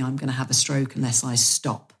told me I'm going to have a stroke unless I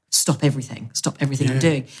stop everything I'm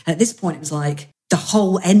doing. And at this point, it was like the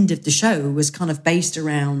whole end of the show was kind of based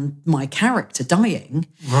around my character dying.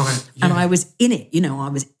 Right. Yeah. And I was in it, I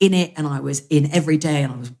was in it, and I was in every day,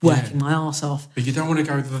 and I was working my arse off. But you don't want to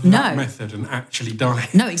go that method and actually die.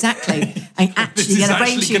 No, exactly. And actually get a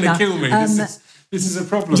brain tumour. This is actually going to kill me. This is a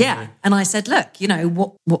problem. Yeah. And I said, look,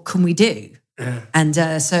 what can we do? Yeah. And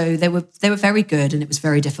so they were very good, and it was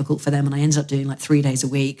very difficult for them. And I ended up doing like 3 days a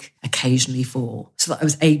week, occasionally 4, so that I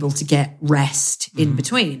was able to get rest in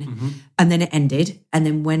between. And then it ended. And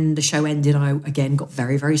then when the show ended, I again got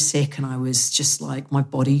very, very sick, and I was just like, my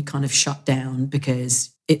body kind of shut down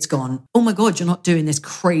because it's gone, oh my God, you're not doing this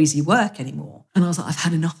crazy work anymore. And I was like, I've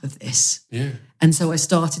had enough of this. Yeah. And so I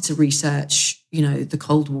started to research, the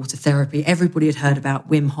cold water therapy. Everybody had heard about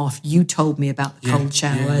Wim Hof. You told me about the cold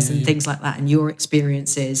showers and things like that, and your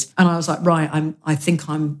experiences. And I was like, right, I think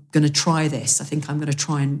I'm going to try this. I think I'm going to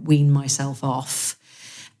try and wean myself off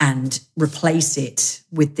and replace it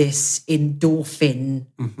with this endorphin,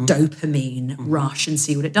 dopamine rush, and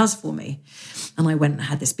see what it does for me. And I went and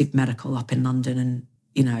had this big medical up in London, and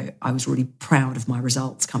I was really proud of my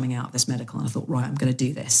results coming out of this medical, and I thought, right, I'm going to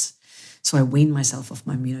do this. So I weaned myself off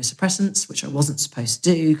my immunosuppressants, which I wasn't supposed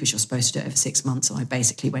to do, because you're supposed to do it over 6 months, and I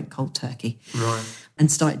basically went cold turkey. Right.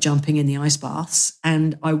 And started jumping in the ice baths.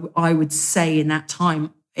 And I would say in that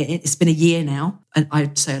time, it's been a year now, and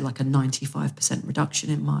I'd say like a 95%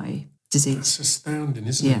 reduction in my disease. That's astounding,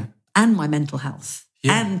 isn't it? Yeah. And my mental health.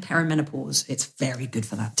 Yeah. And perimenopause. It's very good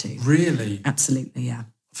for that too. Really? Absolutely, yeah.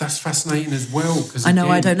 That's fascinating as well. Because I know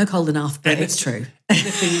I don't look old enough, but it's true.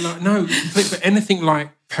 Anything like but anything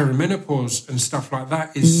like perimenopause and stuff like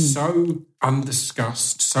that is so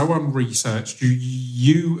undiscussed, so unresearched.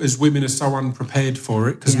 You as women are so unprepared for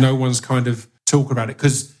it, because no one's kind of talking about it,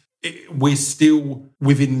 because we're still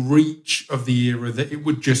within reach of the era that it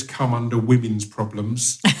would just come under women's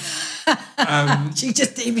problems. She's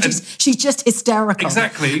just hysterical.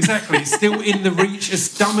 Exactly. It's still in the reach.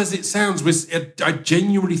 As dumb as it sounds, I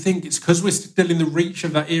genuinely think it's because we're still in the reach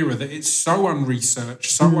of that era that it's so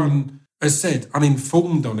unresearched, so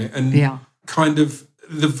uninformed on it, and kind of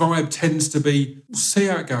the vibe tends to be, see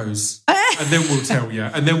how it goes, and then we'll tell you,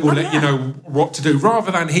 and then we'll let you know what to do,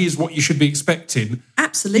 rather than here's what you should be expecting.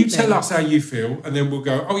 Absolutely. You tell us how you feel, and then we'll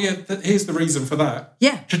go, oh yeah, here's the reason for that.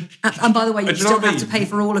 Yeah. And by the way, you still have to pay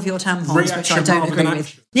for all of your tampons, which I don't agree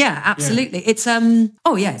with. Yeah, absolutely. Yeah. It's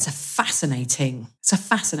it's a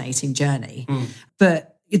fascinating journey.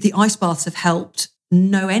 But the ice baths have helped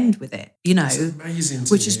no end with it, That's amazing,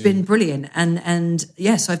 which has been brilliant. And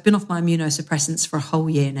so I've been off my immunosuppressants for a whole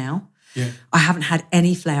year now. Yeah. I haven't had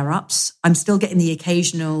any flare-ups. I'm still getting the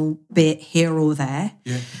occasional bit here or there,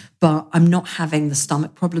 but I'm not having the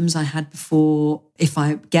stomach problems I had before. If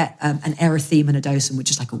I get an erythema nodosum,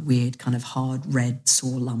 which is like a weird kind of hard red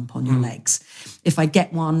sore lump on your legs, if I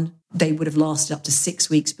get one, they would have lasted up to 6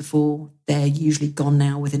 weeks before. They're usually gone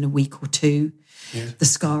now within a week or two. Yeah. The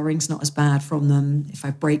scarring's not as bad from them. If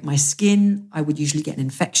I break my skin, I would usually get an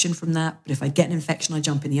infection from that. But if I get an infection, I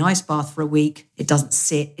jump in the ice bath for a week. It doesn't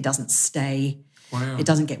sit. It doesn't stay. Wow. It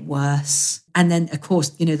doesn't get worse. And then, of course,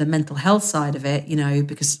 the mental health side of it,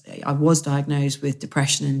 because I was diagnosed with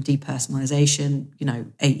depression and depersonalization,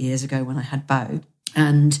 8 years ago when I had Beau.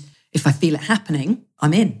 And if I feel it happening,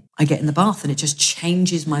 I'm in. I get in the bath and it just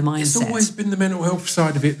changes my mindset. It's always been the mental health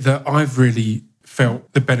side of it that I've really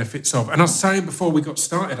felt the benefits of. And I was saying before we got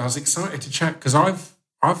started, I was excited to chat because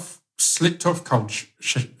I've slipped off cold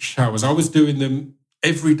showers. I was doing them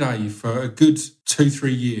every day for a good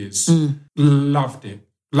 2-3 years.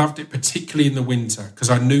 Loved it, particularly in the winter, because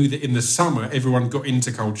I knew that in the summer everyone got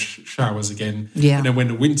into cold showers again. Yeah. And then when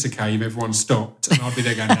the winter came, everyone stopped, and I'd be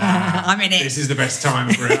there going, I'm in it. This is the best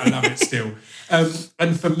time for it. I love it still.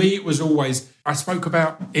 And for me, it was always, I spoke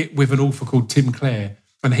about it with an author called Tim Clare,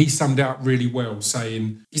 and he summed it up really well,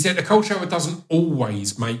 saying, he said a cold shower doesn't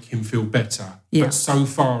always make him feel better, but so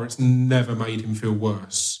far it's never made him feel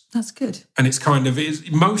worse. That's good. And it's kind of,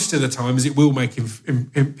 most of the times it will make him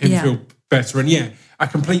feel better. And I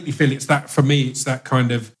completely feel it's that, for me, it's that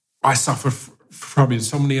kind of, I suffer from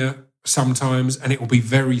insomnia sometimes, and it will be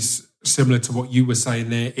very similar to what you were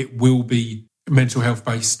saying there. It will be mental health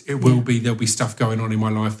based. It will be, there'll be stuff going on in my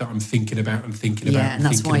life that I'm thinking about and thinking about and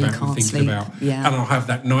thinking about and thinking about. Yeah. And I'll have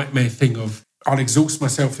that nightmare thing of, I'll exhaust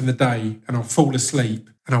myself in the day and I'll fall asleep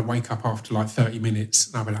and I'll wake up after like 30 minutes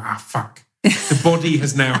and I'll be like, fuck. The body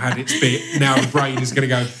has now had its bit. Now the brain is going to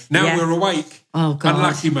go, now we're awake. Oh, God.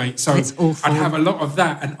 Unlucky, mate. So it's awful. I'd have a lot of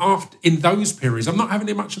that. And in those periods, I'm not having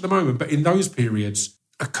it much at the moment, but in those periods,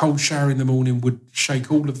 a cold shower in the morning would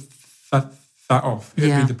shake all of that off.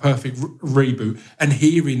 It'd be the perfect reboot. And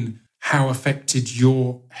hearing how affected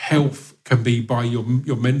your health can be by your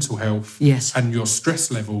mental health and your stress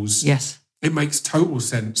levels, it makes total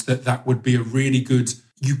sense that would be a really good,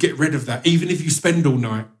 you get rid of that. Even if you spend all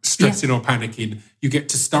night stressing or panicking, you get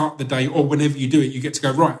to start the day, or whenever you do it, you get to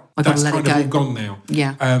go, right, that's kind of all gone now.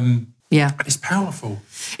 Yeah. And it's powerful.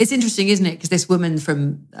 It's interesting, isn't it? Because this woman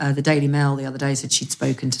from the Daily Mail the other day said she'd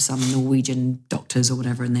spoken to some Norwegian doctors or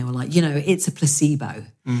whatever, and they were like, it's a placebo.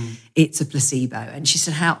 It's a placebo. And she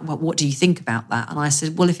said, what do you think about that? And I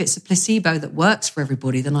said, well, if it's a placebo that works for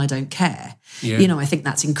everybody, then I don't care. Yeah. I think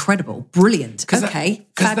that's incredible. Brilliant. Okay,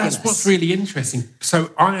 fabulous. That's what's really interesting.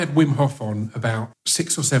 So I had Wim Hof on about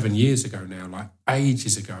 6 or 7 years ago now, like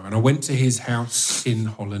ages ago. And I went to his house in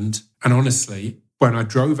Holland. And honestly, when I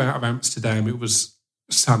drove out of Amsterdam, it was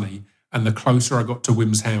sunny. And the closer I got to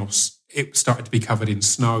Wim's house, it started to be covered in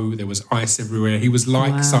snow. There was ice everywhere. He was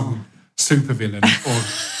like some supervillain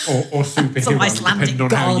or superhero, depending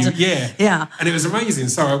on how you... Yeah. And it was amazing.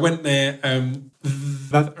 So I went there.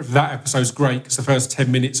 That episode's great because the first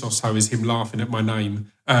 10 minutes or so is him laughing at my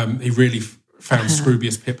name. He really found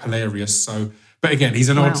Scroobius Pip hilarious. So, but again, he's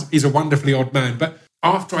a wonderfully odd man. But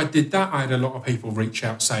after I did that, I had a lot of people reach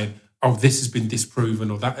out saying, oh, this has been disproven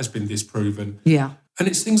or that has been disproven. Yeah. And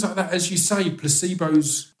it's things like that, as you say,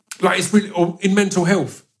 placebos, like it's really, or in mental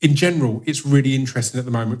health in general, it's really interesting at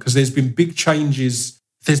the moment because there's been big changes,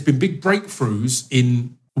 there's been big breakthroughs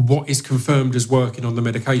in what is confirmed as working on the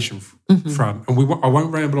medication front. And I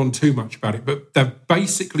won't ramble on too much about it, but they've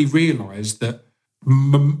basically realised that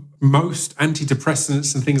most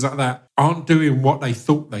antidepressants and things like that aren't doing what they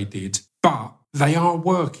thought they did, but they are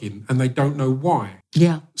working and they don't know why.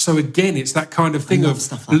 Yeah. So again, it's that kind of thing of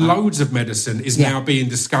loads of medicine is now being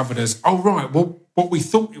discovered as, oh, right, well, what we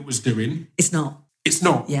thought it was doing. It's not. It's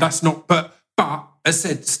not. Yeah. That's not. But as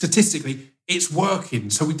said, statistically, it's working.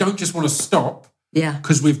 So we don't just want to stop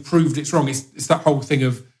because we've proved it's wrong. It's that whole thing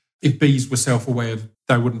of if bees were self-aware,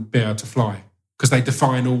 they wouldn't be able to fly because they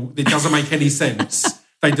define all, it doesn't make any sense.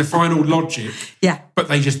 They define all logic, but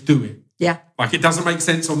they just do it. Yeah. Like it doesn't make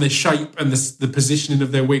sense on their shape and the positioning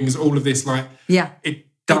of their wings, all of this, like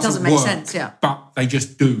doesn't make work, sense, yeah. but they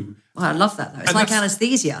just do. Well, I love that, though. It's like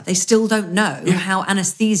anaesthesia. They still don't know how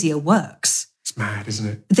anaesthesia works. It's mad, isn't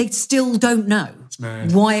it? They still don't know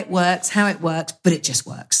why it works, how it works, but it just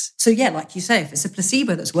works. So, yeah, like you say, if it's a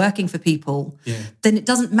placebo that's working for people, then it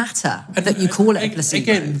doesn't matter that you call it a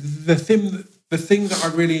placebo. Again, the thing that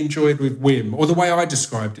I really enjoyed with Wim, or the way I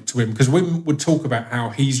described it to him, because Wim would talk about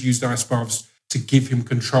how he's used ice baths to give him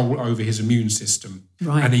control over his immune system.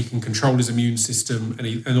 Right. And he can control his immune system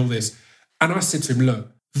and all this. And I said to him,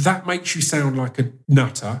 look, that makes you sound like a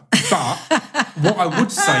nutter, but what I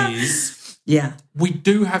would say is, we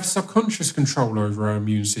do have subconscious control over our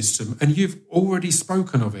immune system, and you've already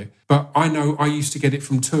spoken of it. But I know I used to get it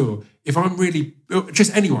from tour. If I'm really,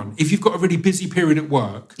 just anyone, if you've got a really busy period at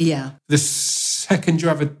work, the second you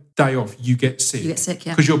have a day off, you get sick. You get sick,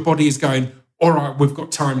 because your body is going, all right, we've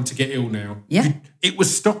got time to get ill now. Yeah. It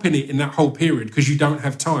was stopping it in that whole period because you don't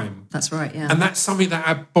have time. That's right, yeah. And that's something that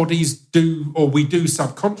our bodies do, or we do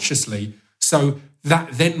subconsciously. So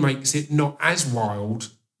that then makes it not as wild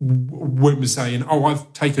when we're saying,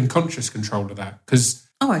 I've taken conscious control of that. Because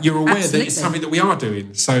you're aware that it's something that we are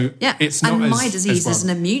doing. So it's not my disease is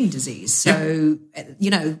an immune disease. So,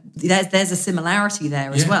 there's a similarity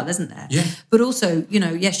there as well, isn't there? Yeah. But also,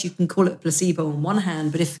 yes, you can call it a placebo on one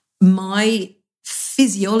hand, but if my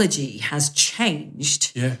physiology has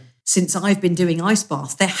changed since I've been doing ice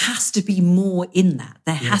baths, there has to be more in that.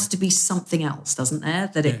 There has to be something else, doesn't there?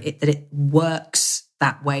 That it works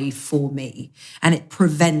that way for me, and it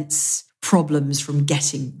prevents problems from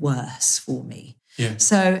getting worse for me. Yeah.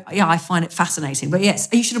 So, I find it fascinating. But yes,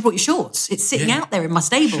 you should have brought your shorts. It's sitting out there in my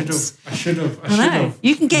stables. I should have.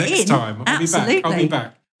 You can get Next in. time. Absolutely. I'll be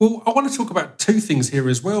back. Well, I want to talk about two things here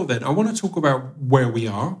as well then. I want to talk about where we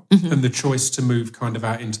are and the choice to move kind of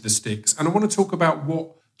out into the sticks. And I want to talk about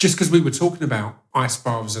just because we were talking about ice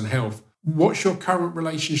baths and health, what's your current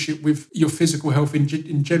relationship with your physical health in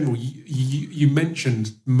general? You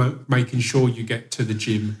mentioned making sure you get to the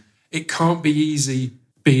gym. It can't be easy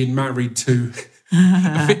being married to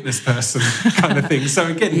a fitness person kind of thing. So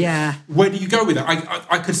again, where do you go with it?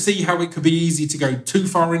 I could see how it could be easy to go too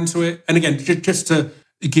far into it. And again, just to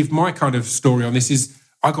give my kind of story on this is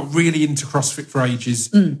I got really into CrossFit for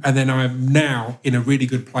ages and then I'm now in a really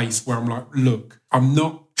good place where I'm like, look, I'm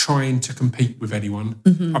not trying to compete with anyone.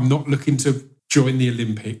 I'm not looking to join the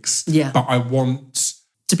Olympics, but I want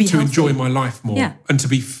to enjoy my life more and to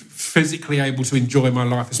be physically able to enjoy my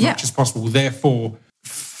life as much as possible. Therefore,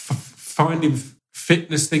 finding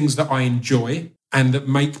fitness things that I enjoy and that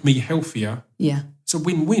make me healthier. Yeah. It's a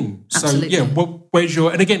win-win. Absolutely. So where's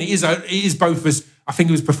your, and again, it is both of us. I think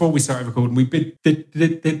it was before we started recording, we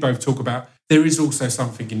did both talk about, there is also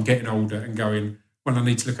something in getting older and going, well, I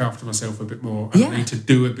need to look after myself a bit more. And I need to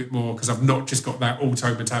do a bit more because I've not just got that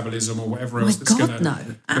auto metabolism or whatever else that's going to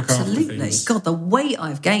look after things. God, the weight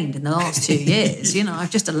I've gained in the last 2 years,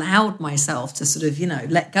 I've just allowed myself to sort of,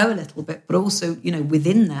 let go a little bit, but also,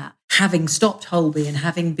 within that, having stopped Holby and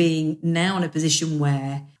having been now in a position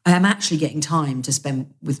where I am actually getting time to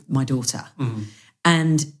spend with my daughter.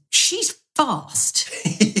 And she's fast.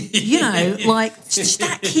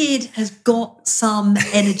 That kid has got some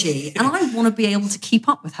energy and I want to be able to keep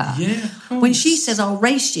up with her. Yeah, when she says, I'll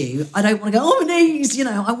race you, I don't want to go, oh, my knees,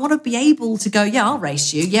 I want to be able to go, yeah, I'll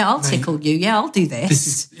race you. Yeah, I'll tickle you. Yeah, I'll do this.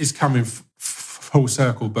 This is coming full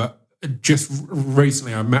circle, but just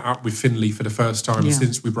recently I met up with Finley for the first time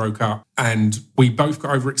since we broke up and we both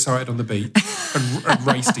got overexcited on the beach and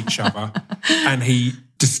raced each other and he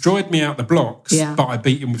destroyed me out the blocks, but I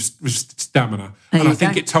beat him with stamina. And I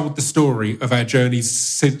think it told the story of our journeys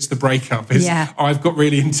since the breakup. I've got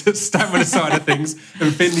really into stamina side of things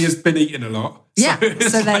and Finley has been eating a lot. Yeah,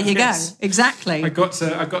 so there you go. Exactly. I got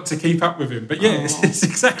to keep up with him. But it's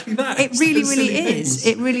exactly that. It really is.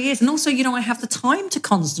 It really is. And also, I have the time to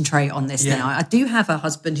concentrate on this now. I do have a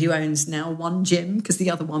husband who owns now one gym because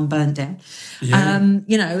the other one burned down.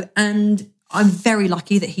 And I'm very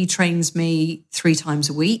lucky that he trains me 3 times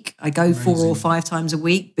a week. I go 4 or 5 times a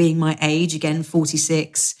week, being my age, again,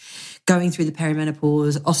 46, going through the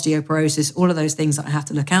perimenopause, osteoporosis, all of those things that I have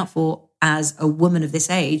to look out for. As a woman of this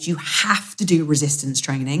age, you have to do resistance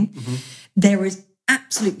training. There is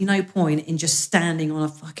absolutely no point in just standing on a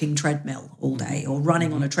fucking treadmill all day or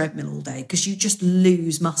running on a treadmill all day because you just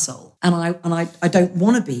lose muscle. And I don't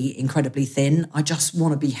want to be incredibly thin. I just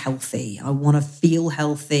want to be healthy. I want to feel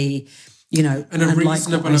healthy. And a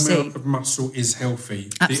reasonable amount of muscle is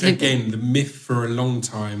healthy. Again, the myth for a long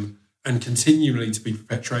time and continually to be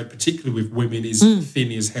perpetuated, particularly with women, is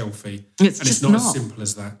thin is healthy. It's not as simple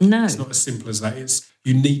as that. No. It's not as simple as that.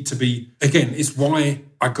 You need to be, again, it's why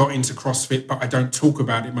I got into CrossFit, but I don't talk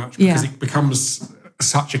about it much because it becomes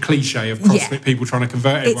such a cliche of CrossFit people trying to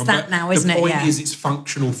convert everyone. It's that now, isn't it? The point is it's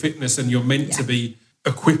functional fitness and you're meant to be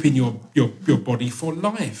equipping your body for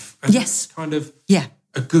life. And that's kind of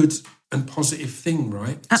a good and positive thing,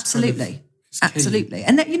 right? Absolutely. Absolutely.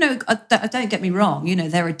 And, don't get me wrong,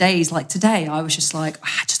 there are days like today, I was just like,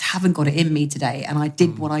 I just haven't got it in me today. And I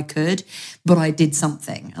did what I could, but I did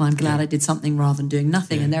something. And I'm glad I did something rather than doing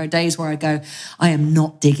nothing. Yeah. And there are days where I go, I am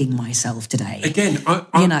not digging myself today. Again,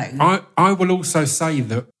 I will also say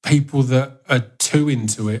that people that are too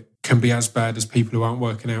into it can be as bad as people who aren't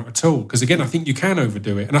working out at all. Because again, I think you can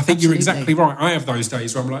overdo it. And I think you're exactly right. I have those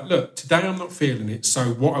days where I'm like, look, today I'm not feeling it. So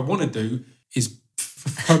what I want to do is,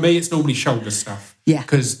 for me, it's normally shoulder stuff. Yeah.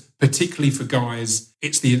 Because particularly for guys,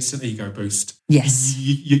 it's the instant ego boost. Yes.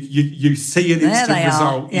 You see an instant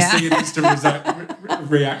result. You see an instant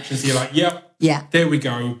reaction. So you're like, yep, there we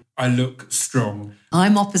go. I look strong.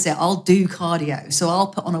 I'm opposite. I'll do cardio. So I'll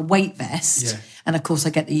put on a weight vest. Yeah. And of course I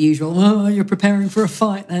get the usual, you're preparing for a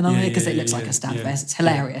fight then, are you? Because it looks like a stab vest. It's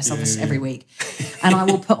hilarious, obviously, every week. And I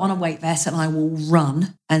will put on a weight vest and I will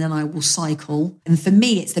run and then I will cycle. And for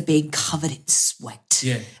me, it's the being covered in sweat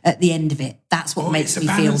at the end of it. That's what makes me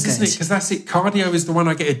feel good. Because that's it. Cardio is the one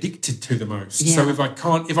I get addicted to the most. Yeah. So if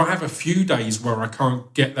I have a few days where I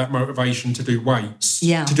can't get that motivation to do weights,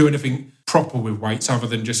 to do anything proper with weights other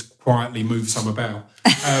than just quietly move some about,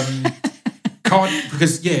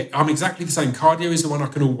 because I'm exactly the same. Cardio is the one I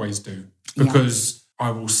can always do because I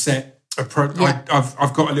will set a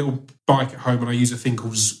I've got a little bike at home and I use a thing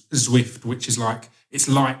called Zwift, which is it's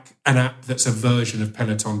like an app that's a version of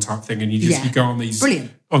Peloton type thing, and you go on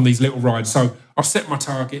these little rides. So I'll set my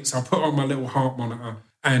targets, I'll put on my little heart monitor,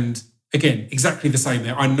 and again, exactly the same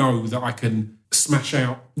there. I know that I can smash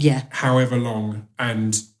out however long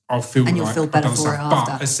and I'll feel and you'll feel better for it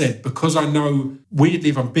after. But as I said, because I know, weirdly,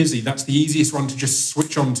 if I'm busy, that's the easiest one to just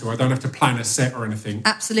switch on to. I don't have to plan a set or anything.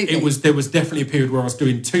 Absolutely. There was definitely a period where I was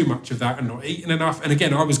doing too much of that and not eating enough. And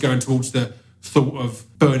again, I was going towards the thought of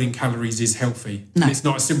burning calories is healthy. No. And it's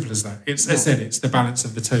not as simple as that. As I said, it's the balance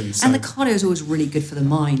of the two. So. And the cardio is always really good for the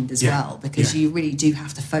mind as well, because you really do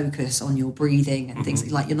have to focus on your breathing and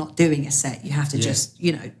things like you're not doing a set. You have to just,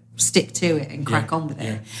 stick to it and crack on with it.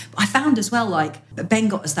 Yeah. But I found as well, Ben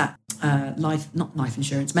got us that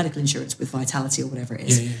medical insurance with Vitality or whatever it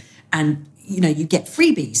is. Yeah, yeah. And, you get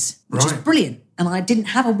freebies, which is brilliant. And I didn't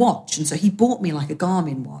have a watch. And so he bought me a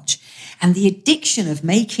Garmin watch. And the addiction of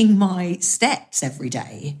making my steps every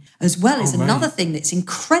day as well is another thing that's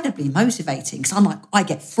incredibly motivating. Because I'm I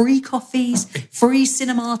get free coffees, free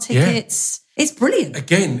cinema tickets. Yeah. It's brilliant.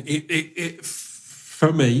 Again,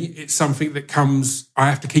 for me, it's something that I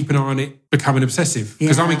have to keep an eye on it becoming obsessive.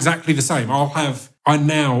 Because I'm exactly the same. I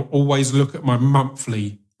now always look at my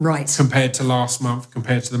monthly compared to last month,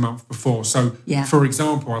 compared to the month before. So, for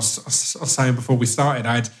example, I was saying before we started,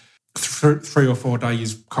 I had 3 or 4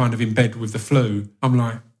 days kind of in bed with the flu. I'm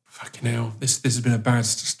like, fucking hell, this has been a bad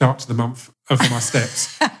start to the month for my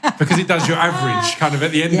steps. Because it does your average kind of at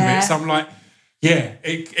the end of it. So I'm like,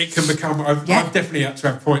 it can become... I've definitely had to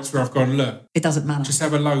have points where I've gone, look... It doesn't matter. Just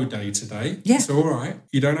have a low day today. Yeah. It's all right.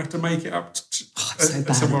 You don't have to make it up I'm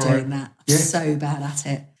so bad at doing that. I'm so bad at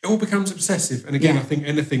it. It all becomes obsessive. And again, I think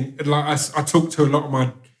anything... I talk to a lot of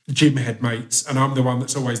my gym head mates, and I'm the one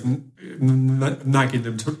that's always nagging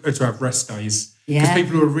them to have rest days. Because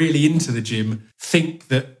people who are really into the gym think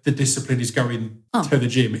that the discipline is going to the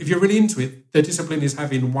gym. If you're really into it, the discipline is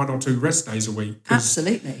having 1 or 2 rest days a week.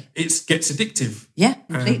 Absolutely. It gets addictive. Yeah,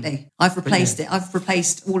 completely. I've replaced it. I've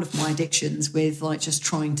replaced all of my addictions with just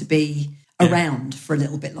trying to be around for a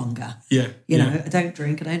little bit longer. Yeah. I don't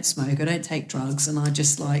drink, I don't smoke, I don't take drugs, and I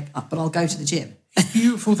just but I'll go to the gym. It's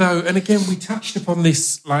beautiful though. And again, we touched upon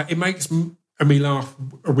this, it makes me laugh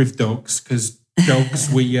with dogs, because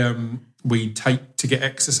dogs we take to get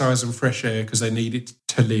exercise and fresh air because they need it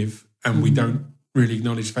to live, and we don't really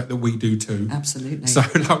acknowledge the fact that we do too. Absolutely. So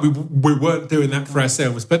we weren't doing that for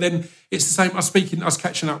ourselves. But then it's the same. I was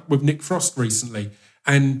catching up with Nick Frost recently,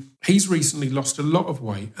 and he's recently lost a lot of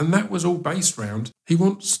weight, and that was all based around he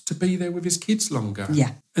wants to be there with his kids longer.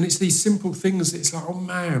 Yeah. And it's these simple things that it's like, oh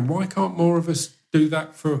man, why can't more of us do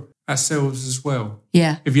that for ourselves as well?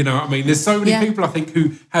 Yeah. If you know what I mean. There's so many people, I think,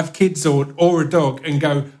 who have kids or a dog and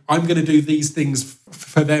go, I'm going to do these things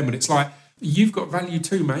for them. And it's like, you've got value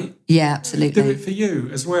too, mate. Yeah, absolutely. Do it for you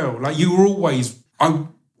as well. I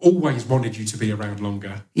always wanted you to be around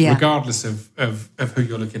longer, regardless of who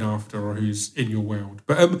you're looking after or who's in your world.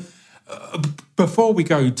 But before we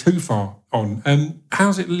go too far on,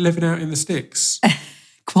 how's it living out in the sticks?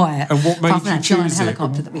 quiet. And what made apart from you that giant choose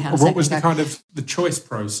helicopter it? that we had. What was the kind of the choice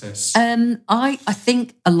process? I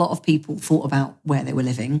think a lot of people thought about where they were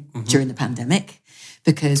living during the pandemic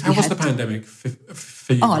because How was the pandemic for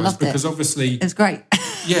you guys? I loved because it. obviously It was great.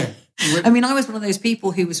 Yeah. I mean, I was one of those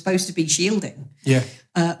people who was supposed to be shielding. Yeah.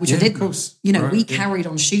 Which I didn't. Of course. You know, Right, we carried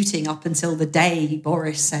on shooting up until the day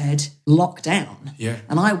Boris said lockdown. Yeah.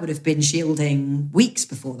 And I would have been shielding weeks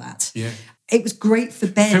before that. Yeah. It was great for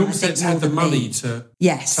Ben. Film I think, sets more had the than money me. to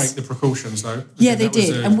Yes. take the precautions, though. Yeah, they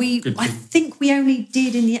did. And I thing. think we only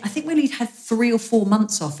did I think we only had 3 or 4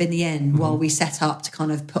 months off in the end while we set up to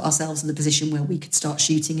kind of put ourselves in the position where we could start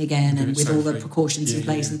shooting again and with all the precautions in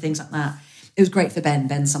place and things like that. It was great for Ben.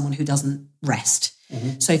 Ben's someone who doesn't rest.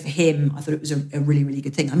 So for him, I thought it was a really, really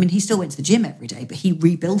good thing. I mean, he still went to the gym every day, but he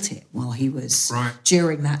rebuilt it while he was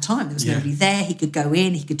during that time. There was nobody there. He could go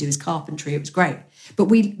in, he could do his carpentry. It was great. But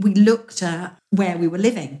we looked at where we were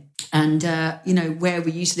living. And, where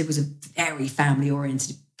we used to live was a very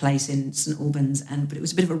family-oriented place in St Albans, but it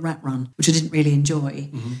was a bit of a rat run, which I didn't really enjoy.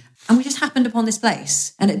 And we just happened upon this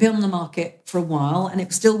place, and it had been on the market for a while, and it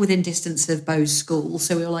was still within distance of Bo's school.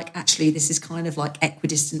 So we were like, actually, this is kind of like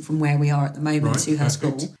equidistant from where we are at the moment to her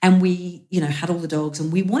school. And we, had all the dogs,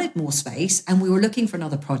 and we wanted more space, and we were looking for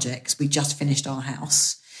another project because we just finished our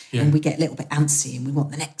house. Yeah. And we get a little bit antsy, and we want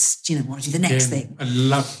the next, want to do the next thing. I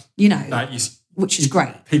love that, which is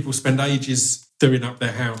great. People spend ages doing up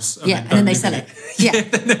their house, and then they sell it. Yeah,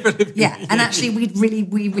 they never live in it. And actually, we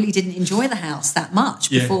really didn't enjoy the house that much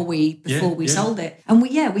before we sold it. And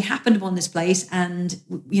we happened upon this place, and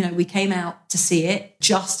we came out to see it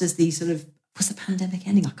just as was the pandemic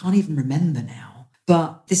ending? I can't even remember now.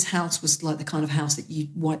 But this house was like the kind of house that you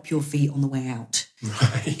wipe your feet on the way out.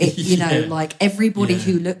 Right. Like everybody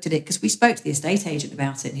who looked at it, because we spoke to the estate agent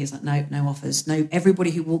about it, and he was like, no offers. No,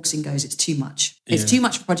 everybody who walks in goes, it's too much. It's too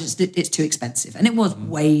much for projects. It's too expensive. And it was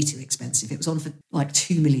way too expensive. It was on for like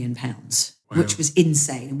 £2 million, which was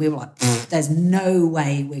insane. And we were like, there's no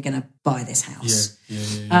way we're going to buy this house.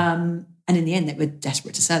 And in the end, they were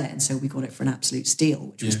desperate to sell it. And so we got it for an absolute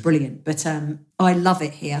steal, which was brilliant. But I love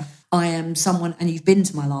it here. I am someone, and you've been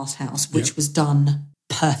to my last house, which was done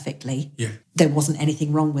perfectly. Yeah. There wasn't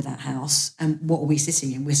anything wrong with that house. And what are we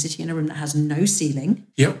sitting in? We're sitting in a room that has no ceiling.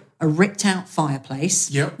 Yep. A ripped out fireplace.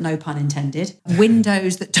 Yep. No pun intended.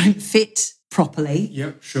 Windows that don't fit properly.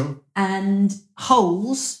 Yep, sure. And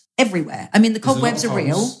holes everywhere. I mean, the cobwebs are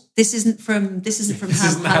real. This isn't from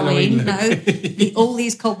Halloween. No. All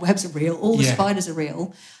these cobwebs are real. All the spiders are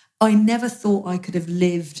real. I never thought I could have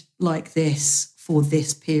lived like this for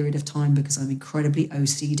this period of time because I'm incredibly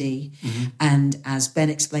OCD. And as Ben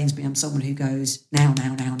explains to me, I'm someone who goes now.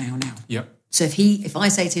 Yep. So if I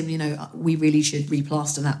say to him, we really should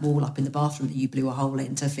replaster that wall up in the bathroom that you blew a hole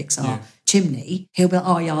in to fix our chimney, he'll be like,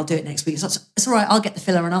 oh yeah, I'll do it next week. It's all right, I'll get the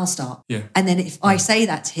filler and I'll start. Yeah. And then if I say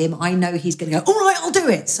that to him, I know he's going to go, all right, I'll do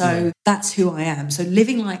it. So that's who I am. So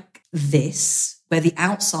living like this, where the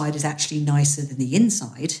outside is actually nicer than the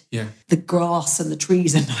inside, the grass and the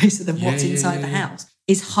trees are nicer than what's inside the house,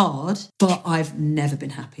 is hard, but I've never been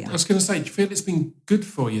happier. I was going to say, do you feel it's been good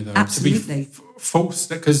for you, though? Absolutely. To be forced,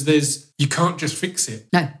 because you can't just fix it.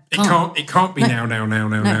 No, it can't be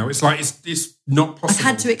now. It's like, it's not possible. I've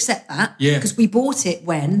had to accept that, because we bought it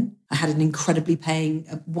when I had an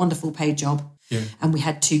a wonderful paid job. Yeah. And we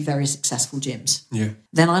had 2 very successful gyms. Yeah.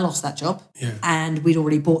 Then I lost that job. Yeah. And we'd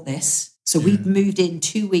already bought this. So we'd moved in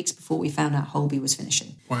 2 weeks before we found out Holby was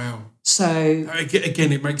finishing. Wow. So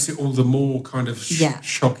again, it makes it all the more kind of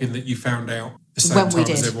shocking that you found out the same time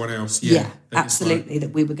as everyone else. Yeah, absolutely.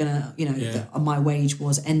 That we were going to, that my wage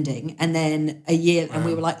was ending. And then a year, and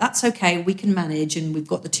we were like, that's okay, we can manage. And we've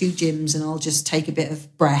got the 2 gyms and I'll just take a bit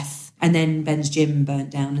of breath. And then Ben's gym burnt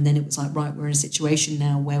down. And then it was like, right, we're in a situation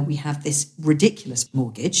now where we have this ridiculous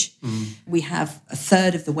mortgage. We have a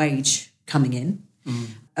third of the wage coming in.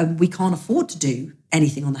 And we can't afford to do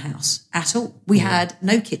anything on the house at all. We had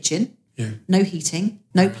no kitchen, no heating,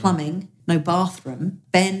 no plumbing, no bathroom.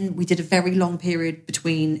 Ben, we did a very long period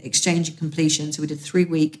between exchange and completion. So we did a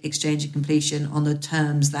 3-week exchange and completion on the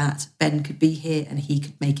terms that Ben could be here and he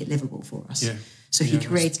could make it livable for us. Yeah. So he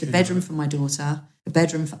created a bedroom for my daughter, a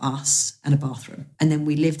bedroom for us, and a bathroom. And then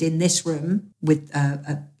we lived in this room with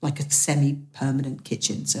a semi-permanent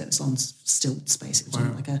kitchen. So it was on still space. It was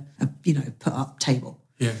on like a put-up table.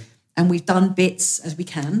 Yeah. And we've done bits as we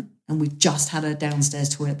can. And we've just had a downstairs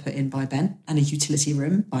toilet put in by Ben and a utility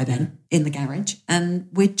room by Ben in the garage. And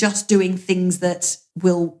we're just doing things that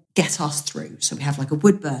will get us through. So we have like a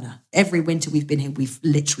wood burner. Every winter we've been here, we've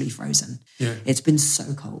literally frozen. Yeah. It's been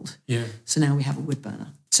so cold. Yeah. So now we have a wood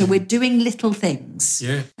burner. So we're doing little things.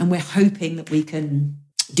 Yeah. And we're hoping that we can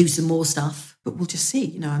do some more stuff. but we'll just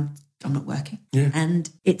see. I'm not working. Yeah. And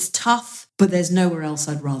it's tough, but there's nowhere else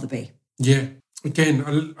I'd rather be. Yeah.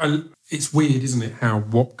 Again, it's weird, isn't it, how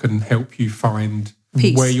what can help you find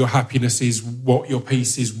Peace. Where your happiness is, what your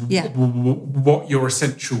peace is, what your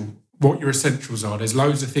essentials are. There's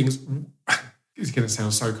loads of things. It's going to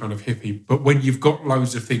sound so kind of hippie, but when you've got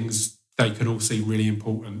loads of things, they can all seem really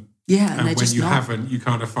important. Yeah, and when you haven't, you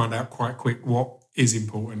kind of find out quite quick what is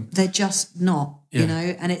important. They're just not,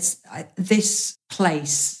 and it's this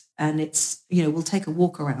place, and it's, we'll take a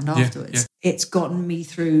walk around afterwards. Yeah. It's gotten me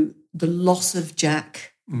through the loss of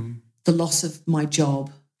Jack, the loss of my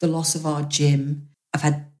job, the loss of our gym. I've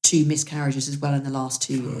had 2 miscarriages as well in the last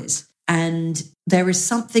 2 years. And there is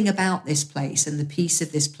something about this place and the peace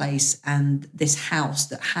of this place and this house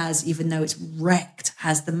that has, even though it's wrecked,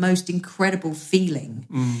 has the most incredible feeling.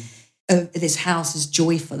 This house is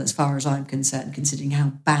joyful as far as I'm concerned, considering how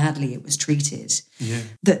badly it was treated. Yeah.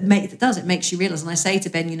 It makes you realise. And I say to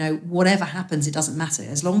Ben, whatever happens, it doesn't matter.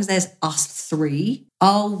 As long as there's us 3,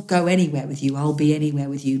 I'll go anywhere with you. I'll be anywhere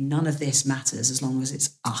with you. None of this matters as long as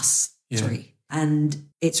it's us 3. And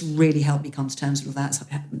it's really helped me come to terms with all that. So,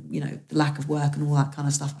 the lack of work and all that kind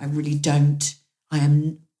of stuff. I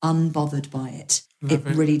am unbothered by it. It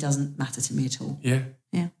really doesn't matter to me at all. Yeah.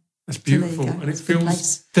 Yeah. That's beautiful. And it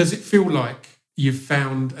feels, does it feel like you've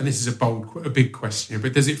found, and this is a big question,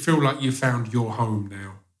 but does it feel like you've found your home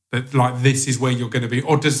now? That like this is where you're going to be?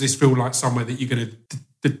 Or does this feel like somewhere that you're going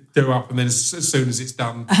to do up and then as soon as it's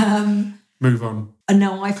done, move on?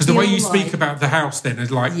 No, because the way you speak about the house then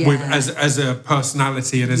is like as a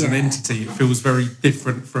personality and as an entity, it feels very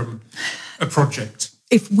different from a project.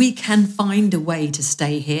 If we can find a way to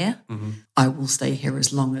stay here, I will stay here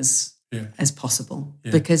as long as possible,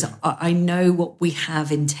 because I know what we have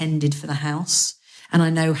intended for the house and I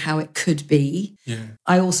know how it could be. Yeah.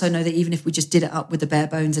 I also know that even if we just did it up with the bare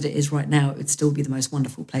bones that it is right now, it would still be the most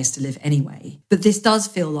wonderful place to live anyway. But this does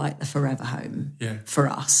feel like the forever home for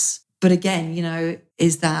us. But again,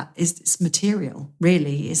 it's material,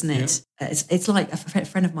 really, isn't it? Yeah. It's like a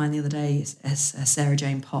friend of mine the other day, Sarah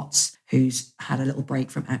Jane Potts, who's had a little break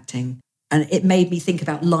from acting. And it made me think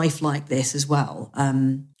about life like this as well.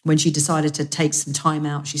 When she decided to take some time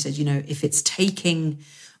out, she said, if it's taking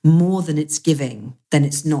more than it's giving, then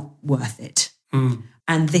it's not worth it.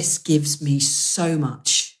 And this gives me so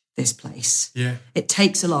much, this place. Yeah. It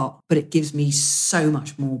takes a lot, but it gives me so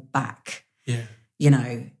much more back. Yeah.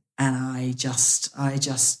 And I just,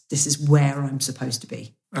 this is where I'm supposed to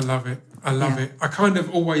be. I love it. It. I kind of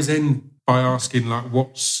always end by asking, like,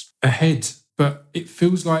 what's ahead? But it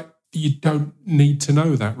feels like you don't need to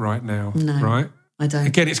know that right now, right? I don't.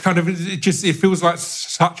 Again, it's kind of, it feels like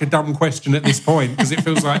such a dumb question at this point, because it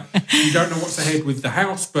feels like you don't know what's ahead with the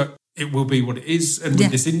house, but it will be what it is. And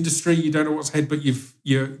with this industry, you don't know what's ahead, but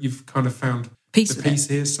you've kind of found peace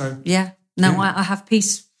here. So I have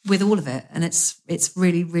peace with all of it, and it's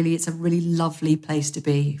really, really, it's a really lovely place to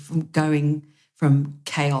be, from going from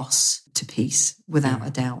chaos to peace, without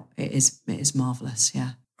a doubt. It is marvellous.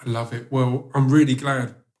 Yeah, I love it. Well, I'm really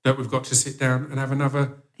glad that we've got to sit down and have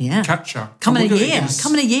another catch up. Come in a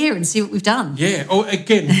year and see what we've done. Yeah. Oh,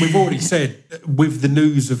 again, we've already said with the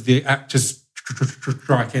news of the actors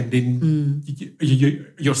strike ending,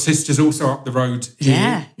 your sister's also up the road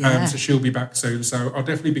here, so she'll be back soon. So I'll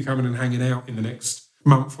definitely be coming and hanging out in the next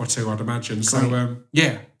month or 2, I'd imagine. Great. So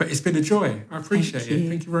but it's been a joy. I appreciate it.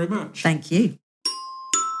 Thank you very much. Thank you.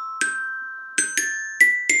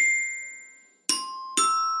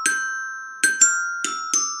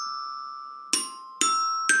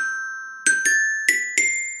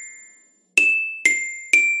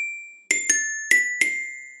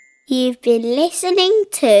 You've been listening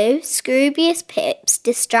to Scroobius Pip's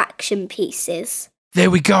Distraction Pieces. There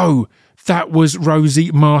we go. That was Rosie,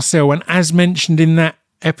 Marcel. And as mentioned in that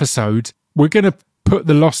episode, we're going to put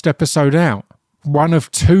the lost episode out. One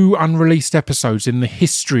of 2 unreleased episodes in the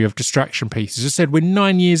history of Distraction Pieces. As I said, we're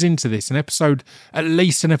 9 years into this, at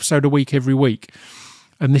least an episode a week every week.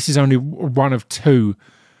 And this is only one of 2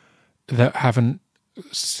 that haven't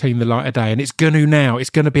seen the light of day. And it's going to now. It's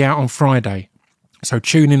going to be out on Friday. So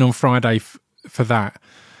tune in on Friday for that,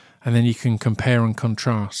 and then you can compare and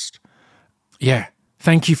contrast. Yeah,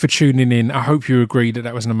 thank you for tuning in. I hope you agree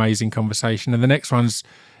that was an amazing conversation, and the next one's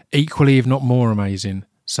equally, if not more, amazing.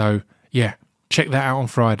 So, yeah, check that out on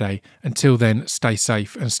Friday. Until then, stay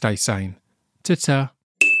safe and stay sane. Ta-ta.